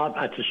from the top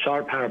at the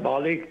SAR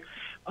parabolic.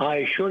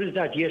 I shorted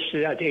that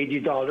yesterday at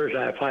 $80.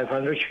 I have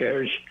 500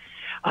 shares.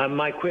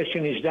 My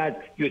question is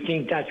that you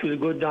think that will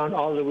go down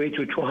all the way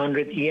to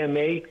 200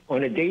 EMA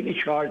on a daily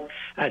chart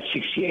at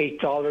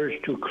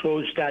 $68 to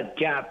close that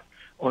gap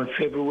on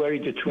February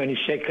the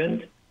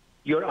 22nd?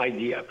 Your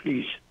idea,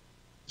 please.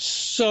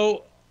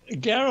 So,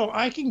 Garo,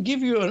 I can give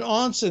you an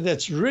answer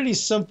that's really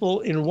simple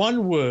in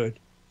one word,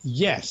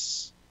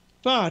 yes.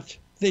 But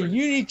then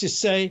you need to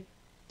say,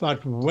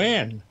 but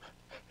when?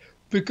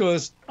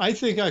 Because I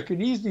think I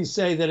could easily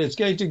say that it's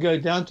going to go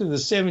down to the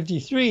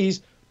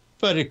 73s,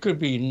 but it could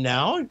be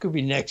now, it could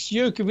be next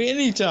year, it could be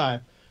any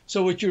time.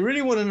 So what you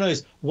really want to know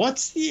is,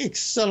 what's the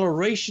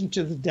acceleration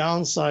to the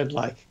downside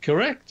like,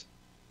 correct?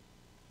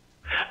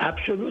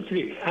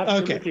 Absolutely,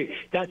 absolutely. Okay.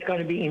 That's going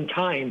to be in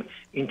time.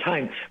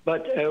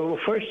 But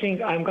first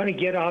thing, I'm going to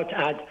get out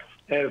at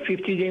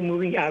 50-day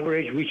moving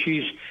average, which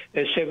is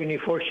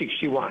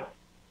 74.61.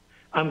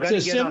 I'm going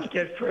to get out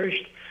there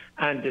first.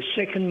 And the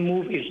second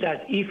move is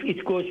that if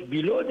it goes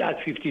below that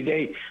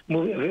 50-day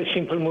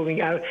simple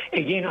moving average,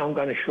 again, I'm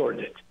going to short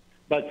it.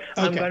 But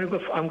okay.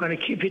 I'm going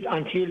to keep it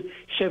until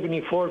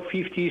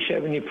 74.50,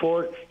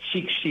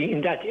 74.60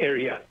 in that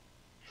area.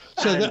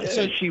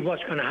 So see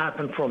what's going to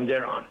happen from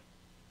there on.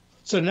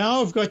 So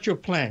now I've got your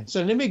plan.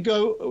 So let me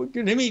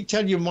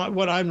tell you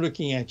what I'm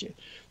looking at here.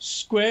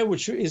 Square,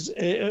 which is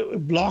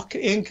Block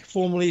Inc.,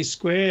 formerly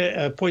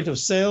Square, point of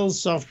sales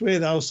software.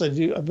 They also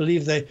do, I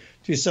believe they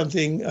do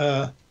something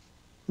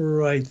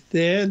right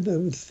there.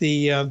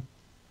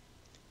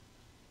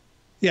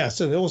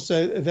 So they're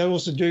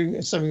also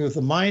doing something with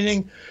the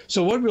mining.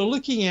 So what we're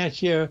looking at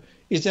here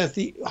is that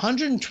the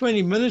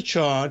 120-minute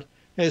chart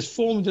has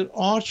formed an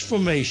arch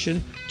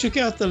formation, took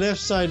out the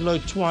left side low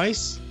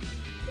twice,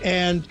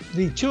 and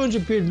the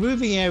 200-period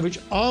moving average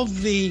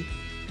of the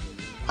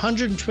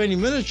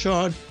 120-minute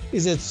chart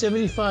is at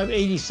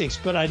 75.86.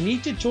 But I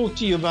need to talk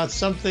to you about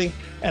something,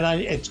 and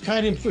it's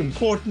kind of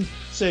important.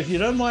 So if you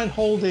don't mind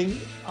holding,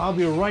 I'll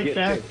be right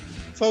back. Sir.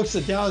 Folks,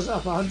 the Dow is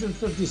up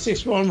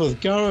 156. We're on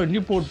with Garo in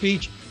Newport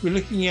Beach. We're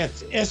looking at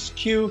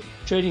SQ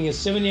trading at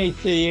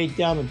 78.38,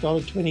 down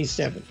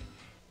 $1.27.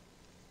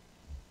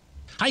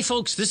 Hi,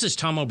 folks. This is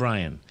Tom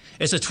O'Brien.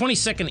 It's the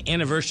 22nd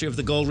anniversary of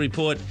the Gold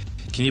Report.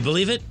 Can you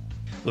believe it?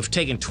 We've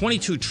taken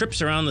 22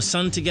 trips around the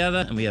sun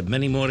together, and we have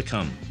many more to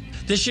come.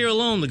 This year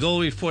alone, the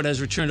Gold Report has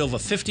returned over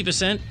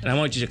 50%, and I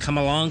want you to come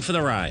along for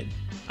the ride.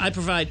 I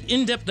provide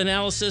in-depth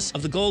analysis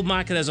of the gold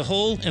market as a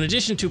whole, in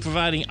addition to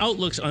providing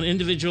outlooks on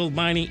individual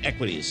mining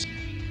equities.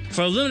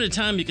 For a limited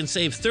time, you can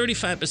save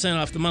 35%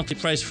 off the monthly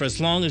price for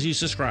as long as you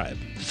subscribe.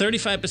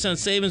 35%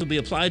 savings will be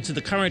applied to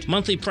the current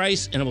monthly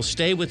price, and it will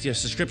stay with your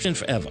subscription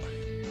forever.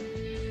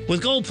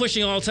 With gold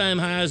pushing all-time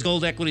highs,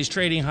 gold equities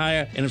trading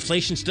higher, and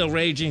inflation still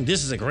raging,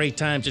 this is a great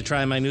time to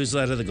try my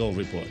newsletter, The Gold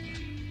Report.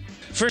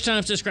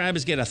 First-time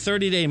subscribers get a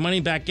 30-day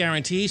money-back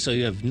guarantee, so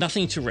you have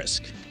nothing to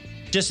risk.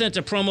 Just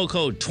enter promo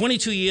code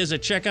 22years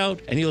at checkout,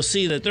 and you'll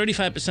see that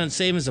 35%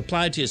 savings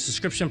applied to your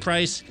subscription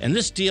price, and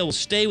this deal will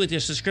stay with your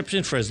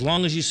subscription for as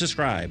long as you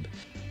subscribe.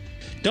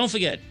 Don't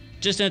forget,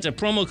 just enter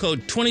promo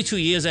code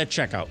 22years at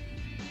checkout.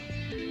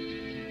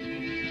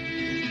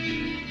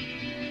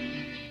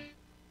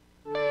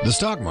 The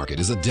stock market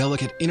is a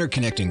delicate,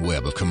 interconnecting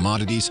web of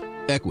commodities,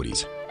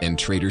 equities, and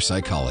trader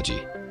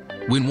psychology.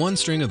 When one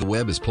string of the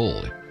web is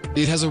pulled,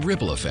 it has a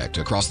ripple effect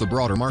across the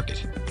broader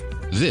market.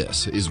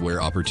 This is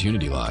where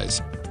opportunity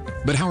lies.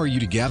 But how are you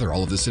to gather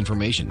all of this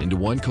information into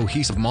one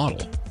cohesive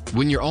model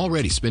when you're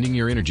already spending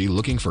your energy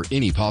looking for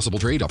any possible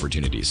trade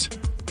opportunities?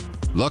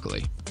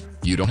 Luckily,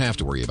 you don't have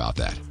to worry about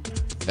that,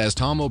 as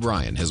Tom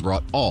O'Brien has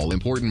brought all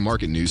important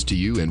market news to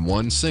you in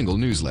one single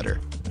newsletter,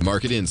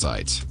 Market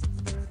Insights.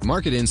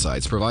 Market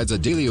Insights provides a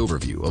daily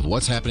overview of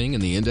what's happening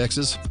in the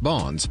indexes,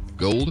 bonds,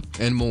 gold,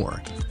 and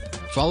more.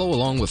 Follow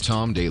along with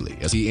Tom daily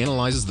as he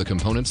analyzes the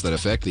components that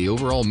affect the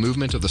overall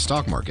movement of the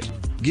stock market,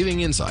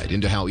 giving insight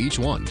into how each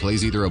one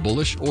plays either a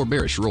bullish or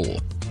bearish role.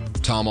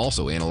 Tom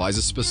also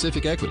analyzes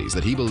specific equities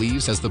that he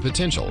believes has the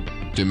potential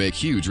to make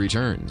huge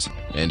returns,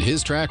 and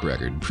his track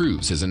record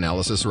proves his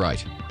analysis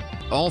right.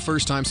 All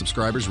first-time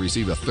subscribers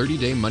receive a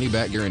 30-day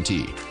money-back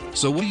guarantee.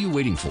 So what are you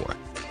waiting for?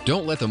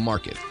 Don't let the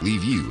market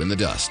leave you in the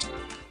dust.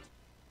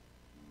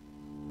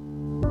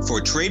 For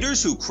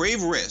traders who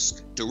crave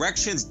risk,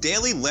 Direxion's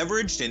daily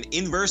leveraged and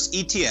inverse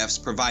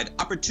ETFs provide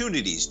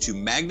opportunities to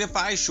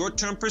magnify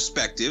short-term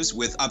perspectives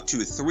with up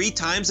to 3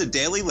 times a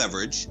daily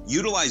leverage,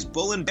 utilize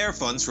bull and bear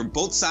funds from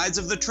both sides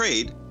of the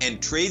trade,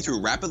 and trade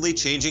through rapidly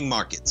changing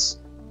markets.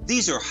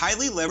 These are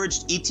highly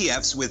leveraged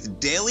ETFs with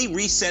daily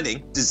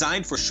resetting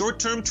designed for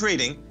short-term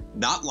trading,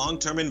 not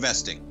long-term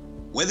investing.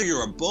 Whether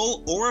you're a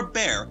bull or a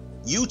bear,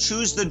 you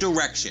choose the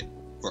Direxion.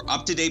 For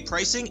up-to-date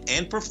pricing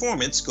and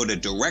performance, go to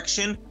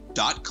Direxion.com.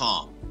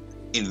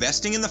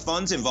 Investing in the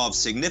funds involves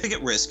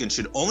significant risk and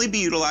should only be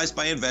utilized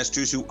by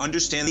investors who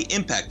understand the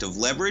impact of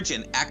leverage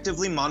and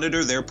actively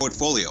monitor their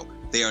portfolio.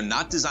 They are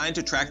not designed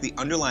to track the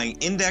underlying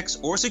index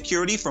or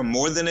security for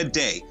more than a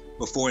day.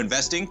 Before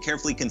investing,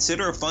 carefully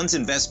consider a fund's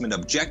investment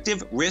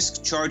objective,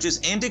 risk, charges,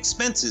 and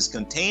expenses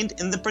contained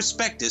in the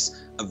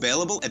prospectus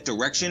available at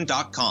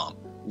Direxion.com.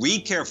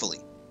 Read carefully.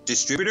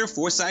 Distributor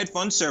Foreside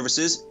Fund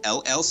Services,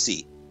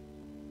 LLC.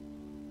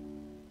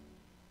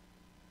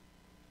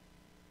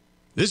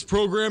 This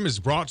program is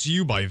brought to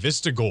you by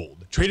Vista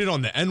Gold, traded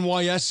on the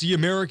NYSE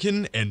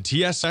American and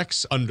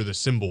TSX under the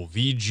symbol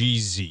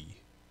VGZ.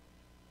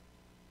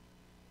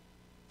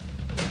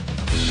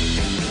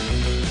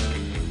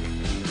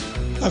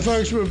 Hi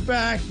folks, we're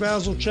back.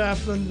 Basil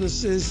Chapman.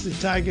 This is the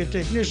Tiger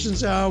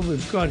Technicians Hour.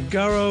 We've got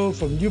Garo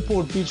from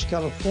Newport Beach,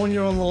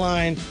 California on the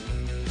line.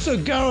 So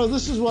Garo,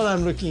 this is what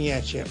I'm looking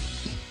at here.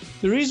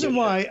 The reason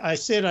why I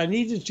said I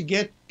needed to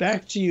get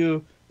back to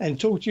you and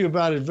talk to you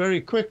about it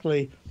very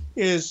quickly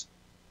is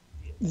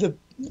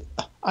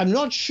I'm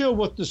not sure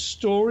what the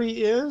story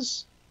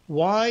is,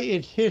 why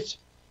it hit,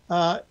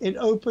 it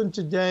opened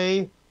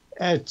today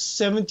at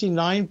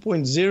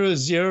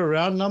 79.00,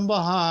 round number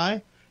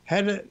high,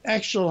 had an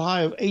actual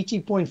high of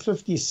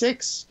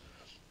 80.56,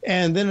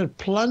 and then it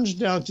plunged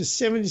down to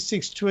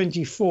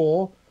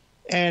 76.24,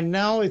 and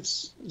now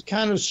it's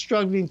kind of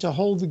struggling to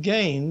hold the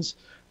gains.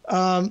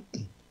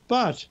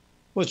 But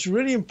what's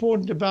really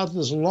important about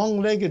this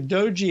long-legged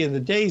doji, and the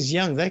day's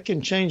young, that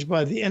can change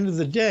by the end of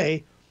the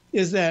day,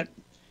 is that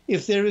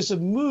if there is a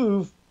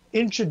move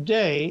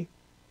intraday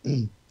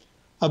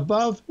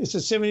above, it's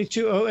at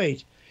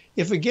 72.08.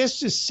 If it gets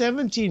to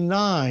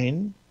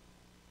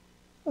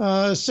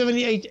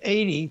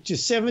 78.80 to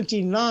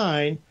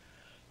 79,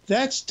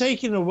 that's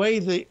taken away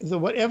the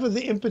whatever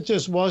the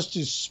impetus was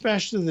to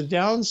smash to the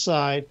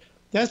downside.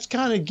 That's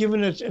kind of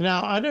given it.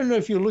 Now, I don't know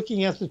if you're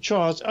looking at the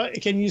charts.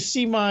 Can you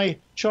see my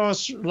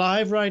charts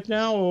live right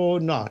now or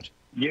not?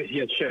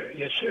 Yes, sir.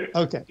 Yes, sir.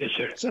 Okay. Yes,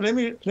 sir. So let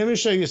me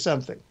show you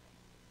something.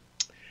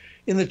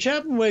 In the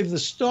Chapman wave, the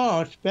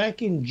start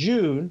back in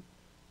June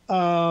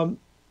of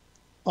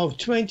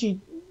 20.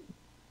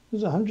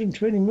 There's a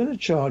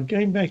 120-minute chart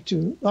going back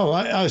to.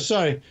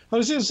 Sorry. I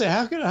was going to say,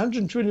 how can a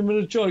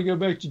 120-minute chart go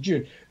back to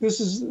June? This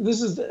is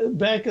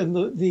back in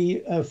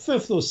the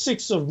 5th or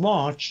 6th of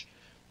March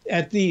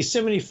at the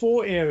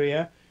 74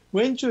 area.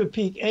 Went to a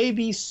peak A,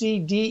 B, C,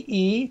 D,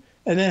 E,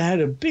 and then had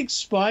a big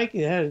spike.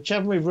 It had a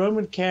Chapman wave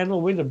Roman candle,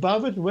 went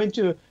above it, went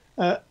to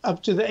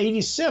up to the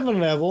 87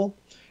 level,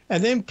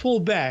 and then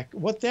pulled back.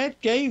 What that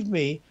gave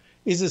me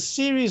is a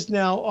series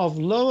now of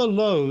lower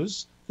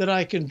lows that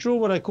I can draw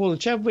what I call the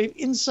Chapman wave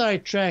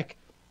inside track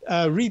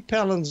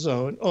repellent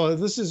zone, or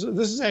this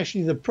is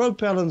actually the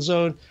propellant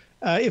zone.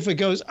 If it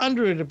goes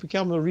under it, it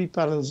becomes a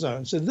repellent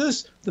zone. So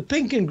the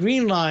pink and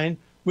green line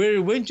where it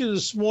went to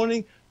this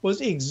morning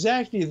was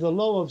exactly the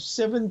low of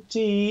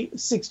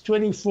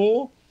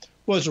 76.24,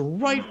 was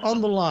right on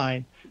the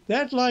line.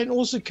 That line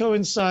also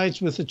coincides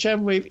with the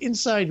Chapman wave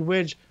inside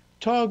wedge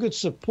target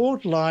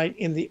support line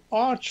in the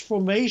arch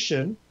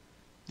formation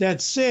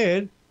that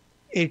said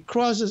it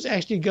crosses,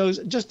 actually goes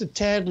just a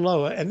tad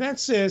lower. And that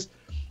says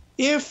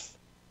if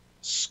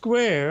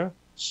square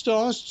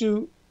starts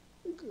to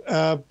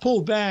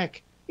pull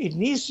back, it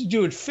needs to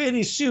do it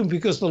fairly soon,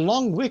 because the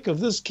long wick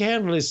of this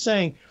candle is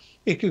saying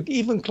it could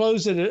even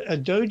close at a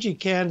doji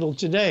candle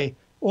today,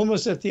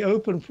 almost at the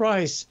open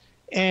price.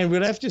 And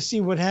we'll have to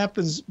see what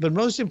happens. But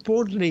most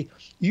importantly,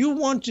 you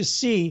want to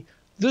see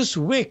this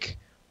wick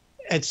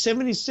at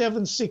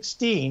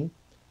 77.16.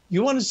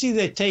 You want to see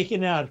that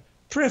taken out,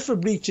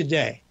 preferably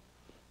today.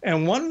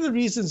 And one of the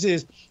reasons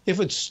is if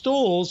it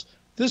stalls,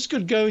 this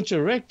could go into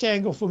a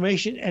rectangle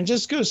formation and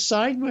just go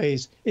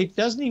sideways. It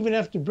doesn't even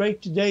have to break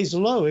today's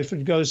low if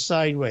it goes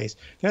sideways.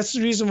 That's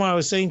the reason why I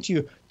was saying to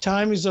you,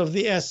 time is of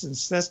the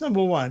essence. That's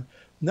number one.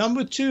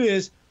 Number two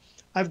is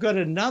I've got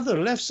another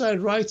left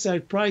side, right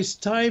side price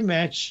time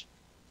match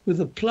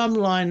with a plumb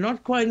line,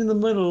 not quite in the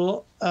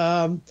middle.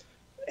 And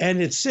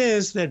it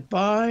says that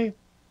by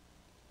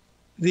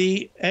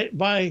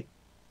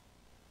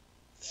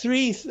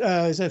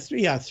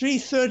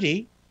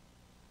 3:30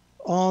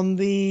 on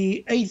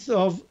the 8th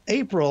of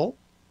April.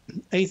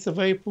 8th of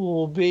April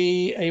will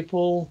be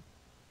April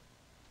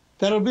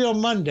That'll be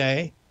on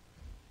Monday.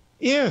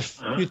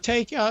 If you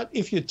take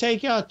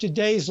out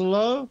today's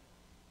low,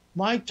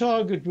 my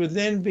target would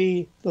then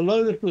be the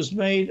low that was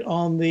made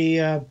on the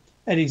at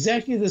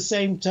exactly the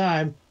same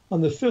time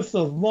on the 5th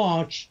of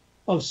March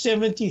of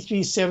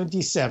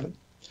 73.77.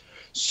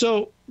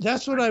 So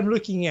that's what I'm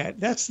looking at.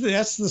 That's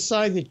the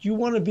side that you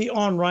want to be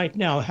on right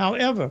now.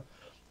 However,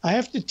 I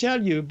have to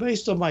tell you,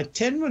 based on my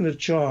 10-minute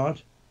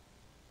chart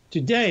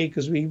today,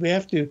 because you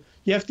have to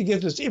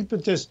get this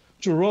impetus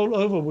to roll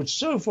over, which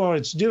so far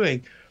it's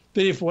doing.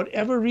 But if for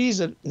whatever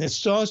reason it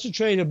starts to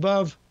trade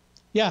above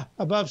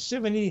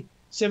 70,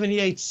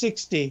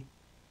 78.60,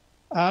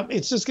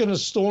 it's just going to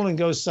stall and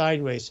go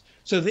sideways.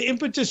 So the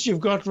impetus you've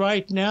got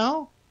right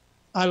now,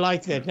 I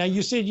like that. Now,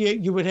 you said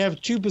you would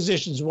have two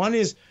positions. One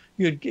is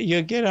you'd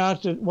get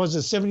out at, was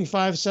it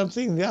 75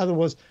 something? The other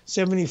was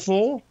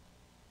 74?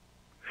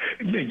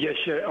 Yes,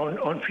 sir.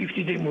 On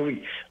 50-day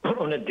moving,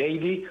 on a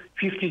daily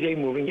 50-day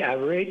moving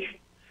average,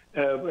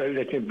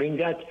 let me bring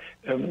that.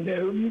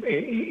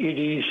 It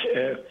is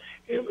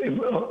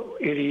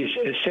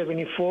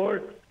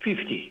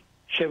 74.50.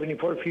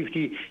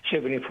 74.50,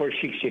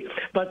 74.60.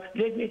 But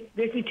let me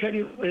tell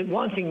you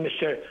one thing,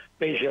 Mr.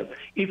 Basil.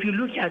 If you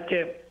look at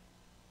the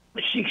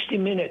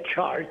 60-minute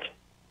chart,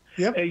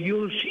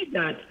 you'll see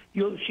that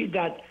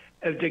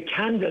the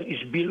candle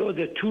is below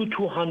the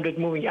 200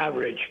 moving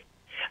average,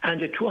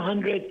 and the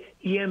 200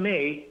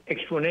 EMA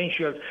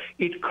exponential,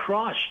 it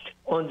crossed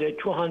on the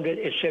 200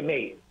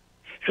 SMA.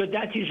 So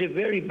that is a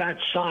very bad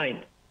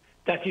sign.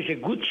 That is a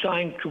good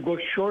sign to go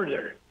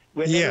shorter.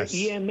 Whenever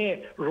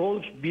EMA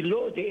rolls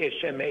below the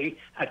SMA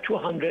at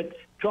 200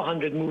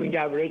 moving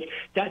average,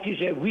 that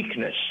is a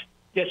weakness.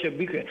 That's a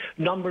weakness.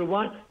 Number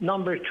one.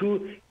 Number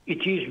two,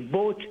 it is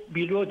both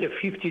below the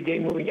 50-day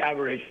moving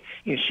average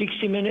in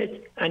 60 minutes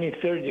and in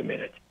 30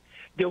 minutes.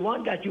 The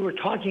one that you were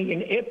talking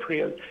in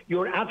April,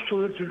 you're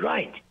absolutely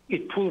right.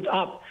 It pulled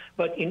up.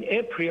 But in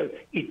April,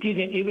 it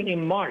didn't, even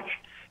in March,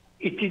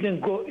 it didn't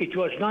go, it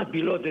was not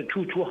below the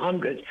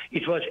 200.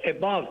 It was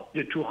above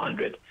the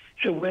 200.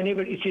 So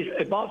whenever it is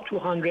above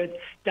 200,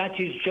 that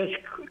is just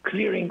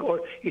clearing,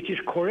 or it is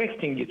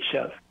correcting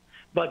itself.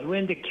 But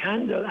when the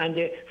candle and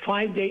the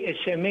 5-day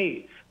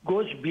SMA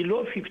goes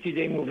below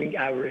 50-day moving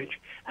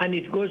average, and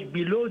it goes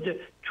below the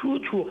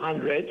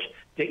 200s,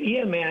 the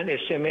EMA and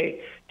SMA,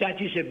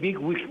 that is a big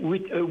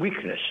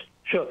weakness.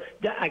 So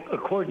that,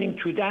 according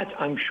to that,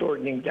 I'm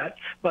shortening that.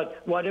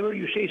 But whatever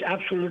you say is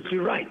absolutely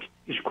right.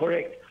 It's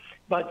correct.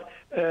 But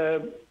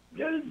I'm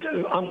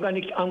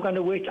going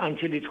to wait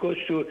until it goes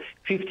to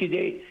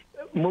 50-day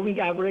moving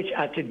average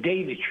at the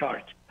daily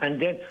chart,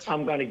 and then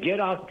I'm going to get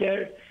out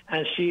there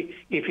and see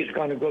if it's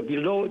going to go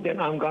below.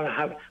 Then I'm going to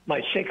have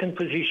my second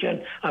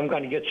position. I'm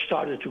going to get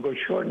started to go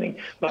shortening.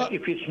 But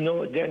if it's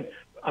no, then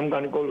I'm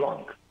going to go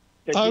long.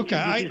 Okay,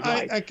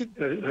 I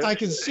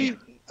can see.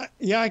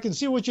 Yeah, I can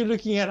see what you're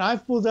looking at.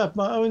 I've pulled up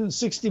my own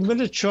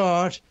 60-minute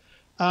chart.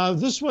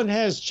 This one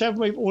has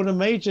Chapman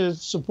automated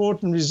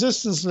support and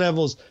resistance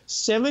levels.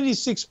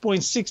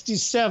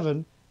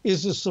 76.67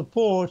 is the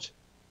support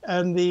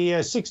and the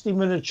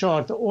 60-minute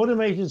chart. The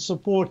automated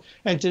support,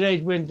 and today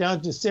it went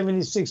down to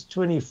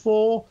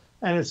 76.24,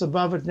 and it's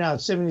above it now at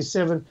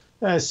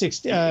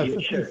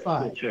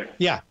 77.55. Sure.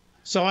 Yeah.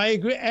 So I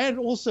agree. And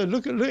also,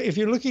 look, if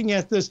you're looking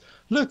at this,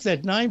 look,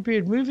 that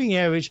 9-period moving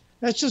average,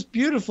 that's just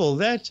beautiful.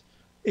 That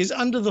is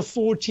under the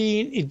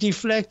 14. It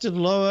deflected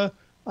lower.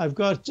 I've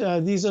got,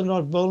 these are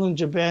not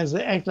Bollinger Bands.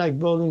 They act like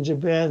Bollinger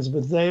Bands,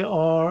 but they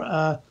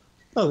are,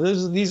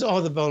 these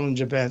are the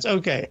Bollinger Bands.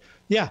 Okay.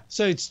 Yeah.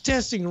 So it's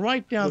testing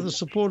right now the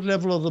support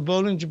level of the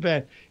Bollinger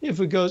Band.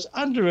 If it goes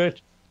under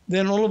it,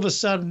 then all of a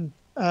sudden,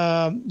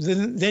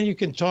 then you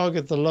can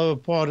target the lower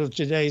part of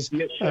today's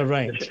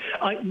range.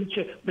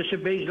 Mr.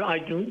 Basil, I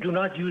do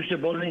not use the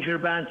Bollinger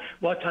Band.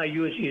 What I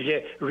use is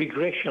a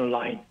regression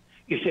line.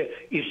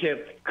 It's a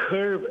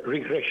curve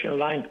regression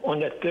line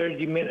on a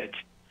 30-minute.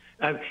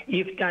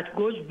 If that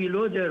goes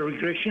below the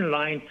regression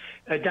line,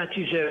 that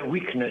is a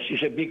weakness,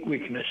 is a big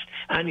weakness.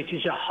 And it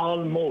is a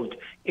Hall mode,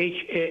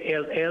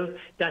 HALL.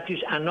 That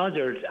is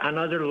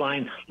another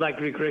line, like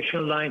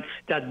regression line,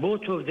 that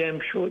both of them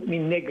showed me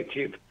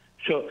negative.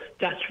 So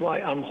that's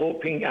why I'm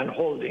hoping and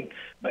holding.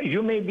 But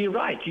you may be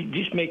right.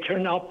 This may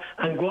turn up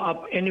and go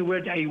up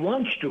anywhere that he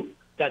wants to.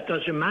 That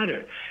doesn't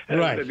matter,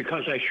 right?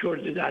 Because I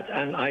shorted that,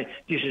 and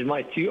this is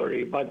my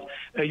theory. But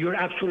you're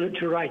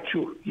absolutely right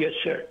too. Yes,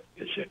 sir.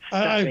 Yes, sir.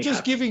 I'm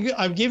giving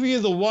you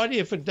the what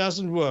if it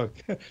doesn't work.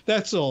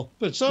 That's all.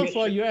 But so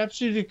far, you're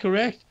absolutely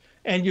correct,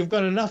 and you've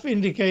got enough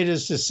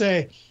indicators to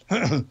say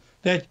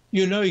that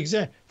you know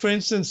exactly. For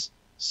instance,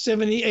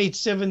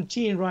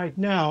 78.17 right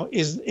now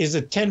is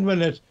a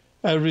 10-minute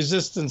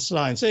resistance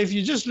line. So if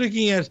you're just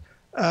looking at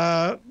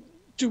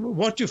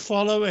what to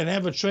follow and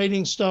have a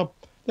trading stop,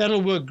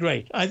 that'll work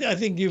great. I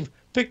think you've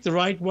picked the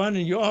right one,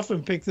 and you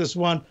often pick this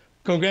one.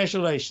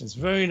 Congratulations.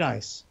 Very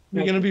nice.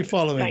 We're going to be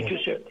following it. Thank you,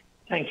 sir.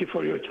 Thank you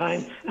for your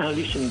time and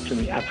listening to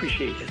me. I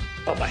appreciate it.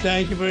 Bye-bye.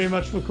 Thank you very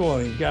much for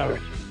calling,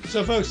 Garrett.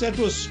 So, folks, that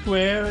was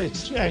Square.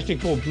 It's actually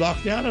called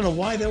Block now. I don't know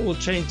why that will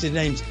change the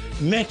names.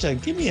 Meta,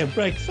 give me a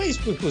break.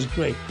 Facebook was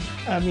great.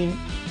 I mean,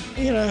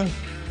 you know,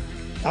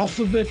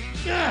 Alphabet,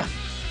 yeah.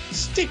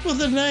 Stick with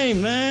the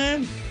name,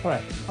 man. All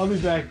right, I'll be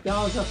back.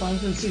 Dow's up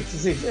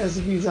 166.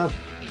 S&P's up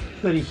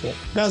 34.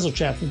 Basil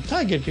Chapman,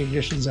 Tiger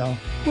Technicians Hour.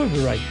 We'll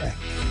be right back.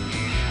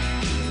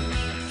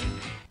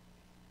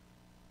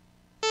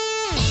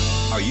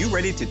 Are you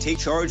ready to take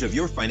charge of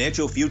your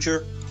financial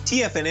future?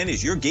 TFNN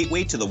is your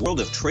gateway to the world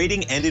of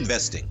trading and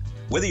investing.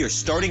 Whether you're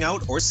starting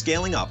out or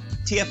scaling up,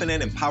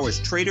 TFNN empowers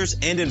traders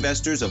and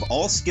investors of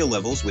all skill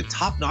levels with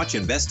top-notch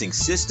investing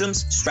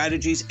systems,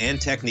 strategies, and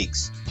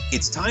techniques.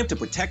 It's time to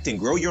protect and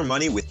grow your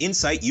money with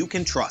insight you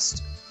can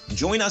trust.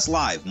 Join us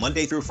live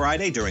Monday through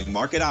Friday during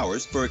market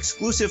hours for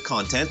exclusive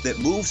content that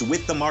moves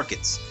with the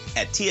markets.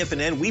 At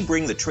TFNN, we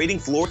bring the trading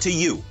floor to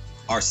you.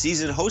 Our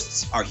seasoned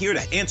hosts are here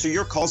to answer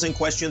your calls and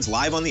questions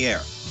live on the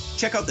air.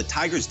 Check out the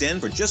Tiger's Den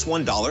for just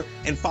 $1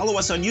 and follow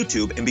us on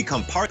YouTube and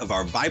become part of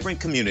our vibrant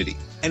community.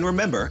 And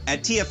remember,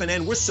 at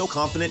TFNN, we're so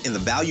confident in the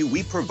value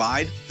we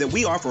provide that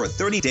we offer a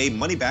 30-day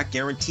money-back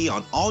guarantee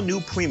on all new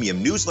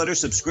premium newsletter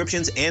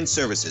subscriptions and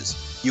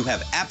services. You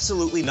have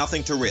absolutely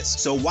nothing to risk,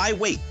 so why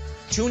wait?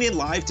 Tune in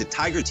live to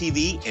Tiger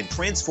TV and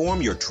transform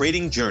your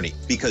trading journey,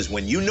 because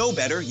when you know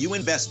better, you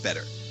invest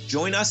better.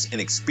 Join us and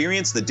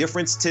experience the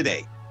difference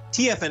today.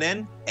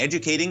 TFNN,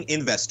 educating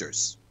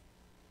investors.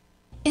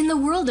 In the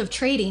world of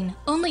trading,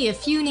 only a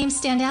few names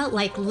stand out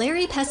like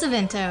Larry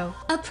Pesavento.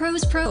 A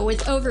pro's pro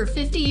with over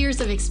 50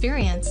 years of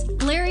experience,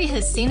 Larry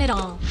has seen it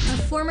all. A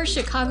former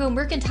Chicago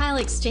Mercantile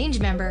Exchange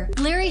member,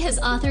 Larry has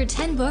authored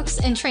 10 books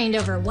and trained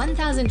over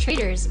 1,000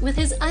 traders with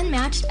his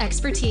unmatched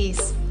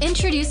expertise.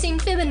 Introducing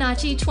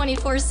Fibonacci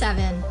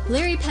 24/7,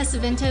 Larry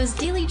Pesavento's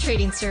daily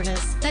trading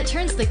service that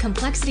turns the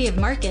complexity of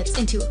markets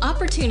into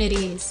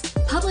opportunities.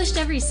 Published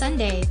every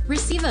Sunday,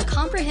 receive a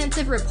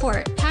comprehensive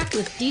report packed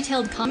with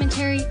detailed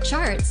commentary,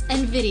 charts,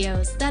 and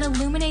videos that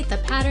illuminate the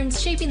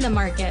patterns shaping the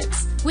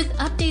markets, with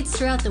updates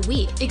throughout the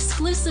week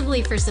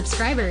exclusively for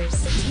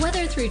subscribers.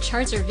 Whether through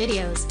charts or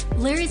videos,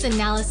 Larry's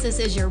analysis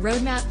is your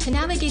roadmap to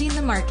navigating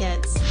the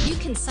markets. You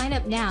can sign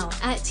up now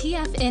at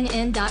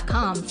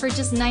TFNN.com for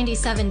just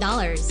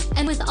 $97.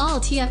 And with all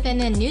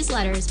TFNN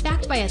newsletters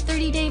backed by a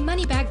 30-day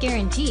money-back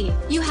guarantee,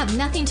 you have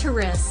nothing to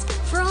risk.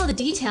 For all the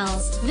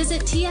details,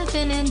 visit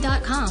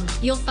TFNN.com.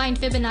 You'll find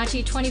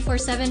Fibonacci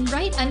 24/7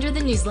 right under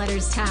the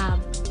newsletters tab.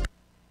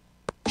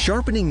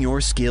 Sharpening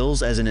your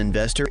skills as an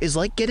investor is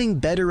like getting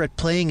better at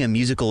playing a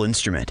musical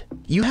instrument.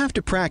 You have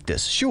to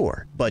practice,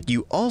 sure, but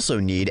you also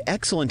need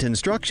excellent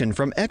instruction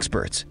from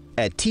experts.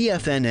 At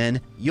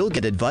TFNN, you'll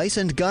get advice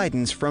and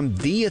guidance from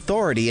the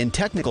authority in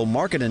technical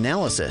market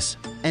analysis.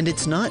 And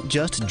it's not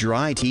just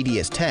dry,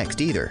 tedious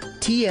text either.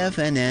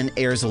 TFNN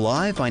airs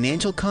live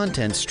financial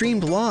content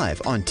streamed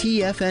live on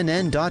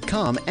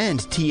TFNN.com and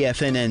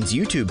TFNN's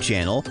YouTube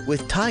channel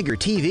with Tiger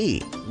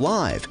TV,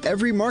 live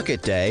every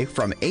market day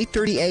from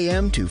 8:30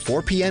 a.m. to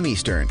 4 p.m.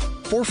 Eastern,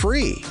 for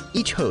free.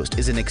 Each host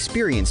is an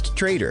experienced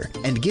trader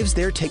and gives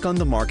their take on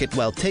the market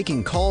while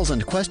taking calls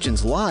and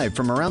questions live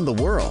from around the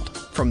world.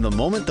 From the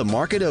moment the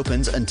market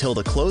opens until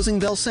the closing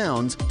bell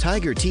sounds,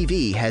 Tiger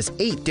TV has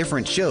 8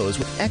 different shows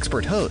with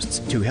expert hosts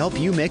to help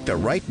you make the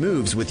right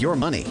moves with your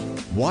money.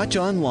 Watch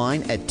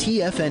online at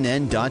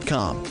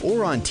TFNN.com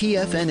or on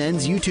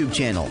TFNN's YouTube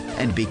channel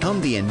and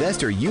become the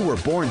investor you were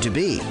born to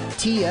be.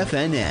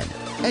 TFNN,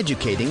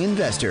 educating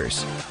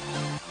investors.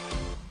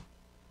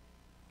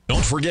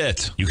 Don't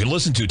forget, you can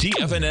listen to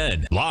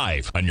TFNN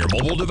live on your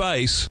mobile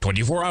device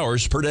 24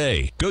 hours per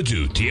day. Go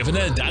to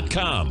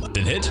TFNN.com,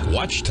 then hit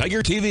Watch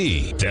Tiger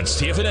TV. That's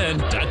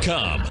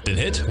TFNN.com, then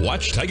hit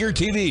Watch Tiger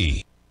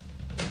TV.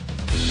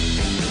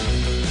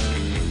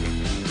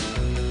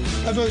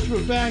 Hi folks,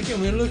 we're back and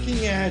we're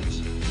looking at,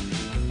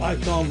 I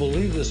can't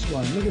believe this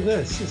one. Look at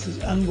this. This is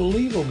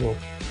unbelievable.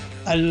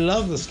 I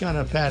love this kind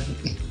of pattern.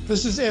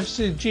 This is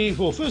FCG.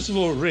 Well, first of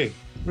all, rig.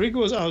 I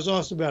was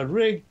asked about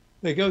rig.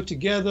 They go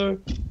together.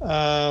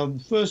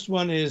 First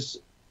one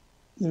is,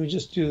 let me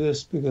just do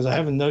this because I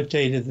haven't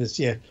notated this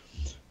yet.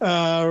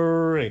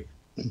 Rig.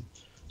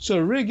 So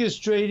rig is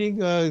trading.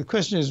 The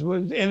question is,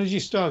 what energy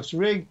stocks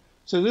rig?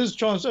 So this is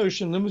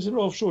Transocean Limited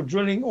Offshore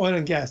Drilling, Oil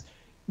and Gas.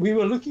 We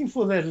were looking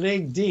for that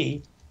leg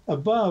D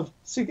above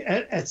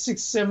at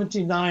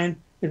 679.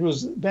 It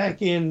was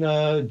back in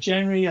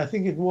January, I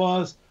think it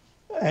was,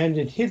 and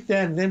it hit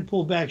that and then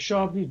pulled back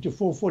sharply to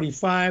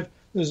 445.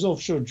 There's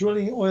offshore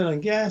drilling, oil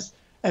and gas.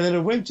 And then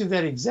it went to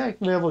that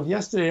exact level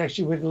yesterday. It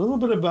actually went a little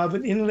bit above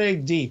it in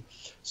leg D.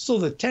 Still,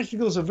 the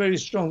technicals are very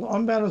strong.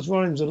 On-balance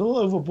volume is a little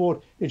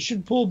overbought. It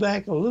should pull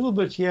back a little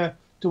bit here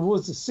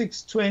towards the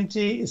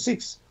 620. It's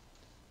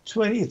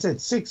at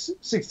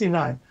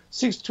 669.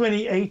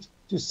 628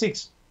 to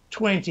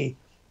 620.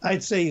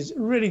 I'd say is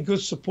really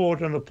good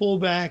support on a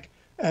pullback.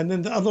 And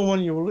then the other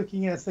one you were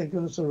looking at, thank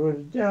goodness I wrote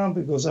it down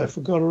because I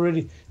forgot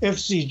already.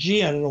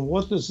 FCG, I don't know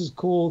what this is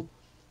called.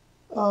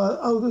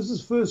 This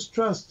is First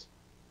Trust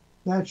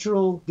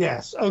Natural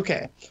Gas.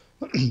 Okay.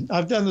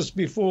 I've done this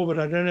before, but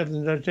I don't have the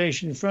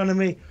notation in front of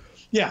me.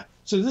 Yeah,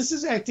 so this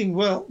is acting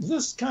well.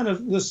 This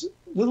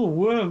little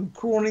worm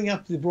crawling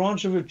up the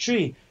branch of a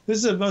tree, this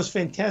is the most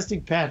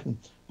fantastic pattern.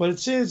 What it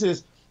says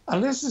is,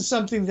 unless it's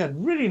something that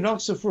really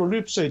knocks it for a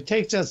loop, so it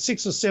takes out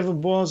 6 or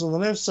 7 bars on the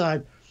left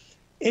side,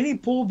 any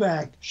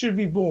pullback should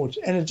be bought.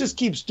 And it just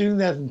keeps doing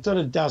that until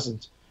it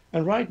doesn't.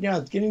 And right now,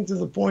 it's getting to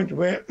the point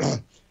where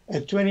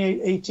at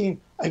 28.18,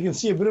 I can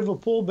see a bit of a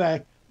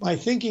pullback. My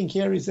thinking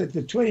here is that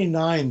the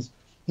 29s,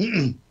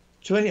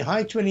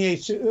 high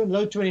 28s,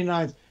 low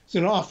 29s, is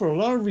going to offer a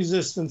lot of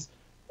resistance.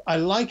 I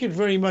like it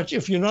very much.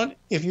 If you're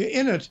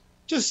in it,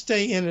 just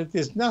stay in it.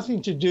 There's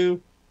nothing to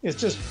do. It's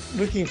just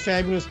looking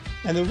fabulous.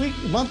 And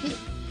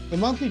the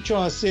monthly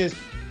chart says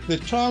the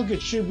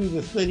target should be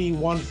the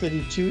 31,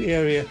 32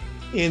 area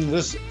in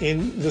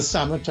the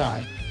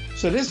summertime.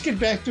 So let's get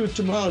back to it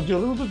tomorrow. I'll do a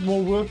little bit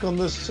more work on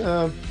this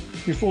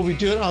before we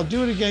do it. I'll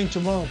do it again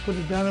tomorrow. Put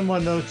it down in my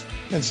notes,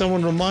 and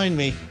someone remind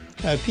me.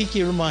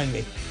 Peaky, remind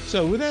me.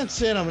 So with that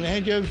said, I'm going to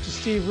hand you over to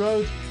Steve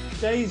Rhodes.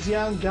 Day's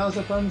young, Dow's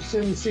up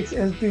 176,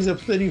 S&P's up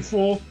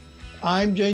 34. I'm Jay.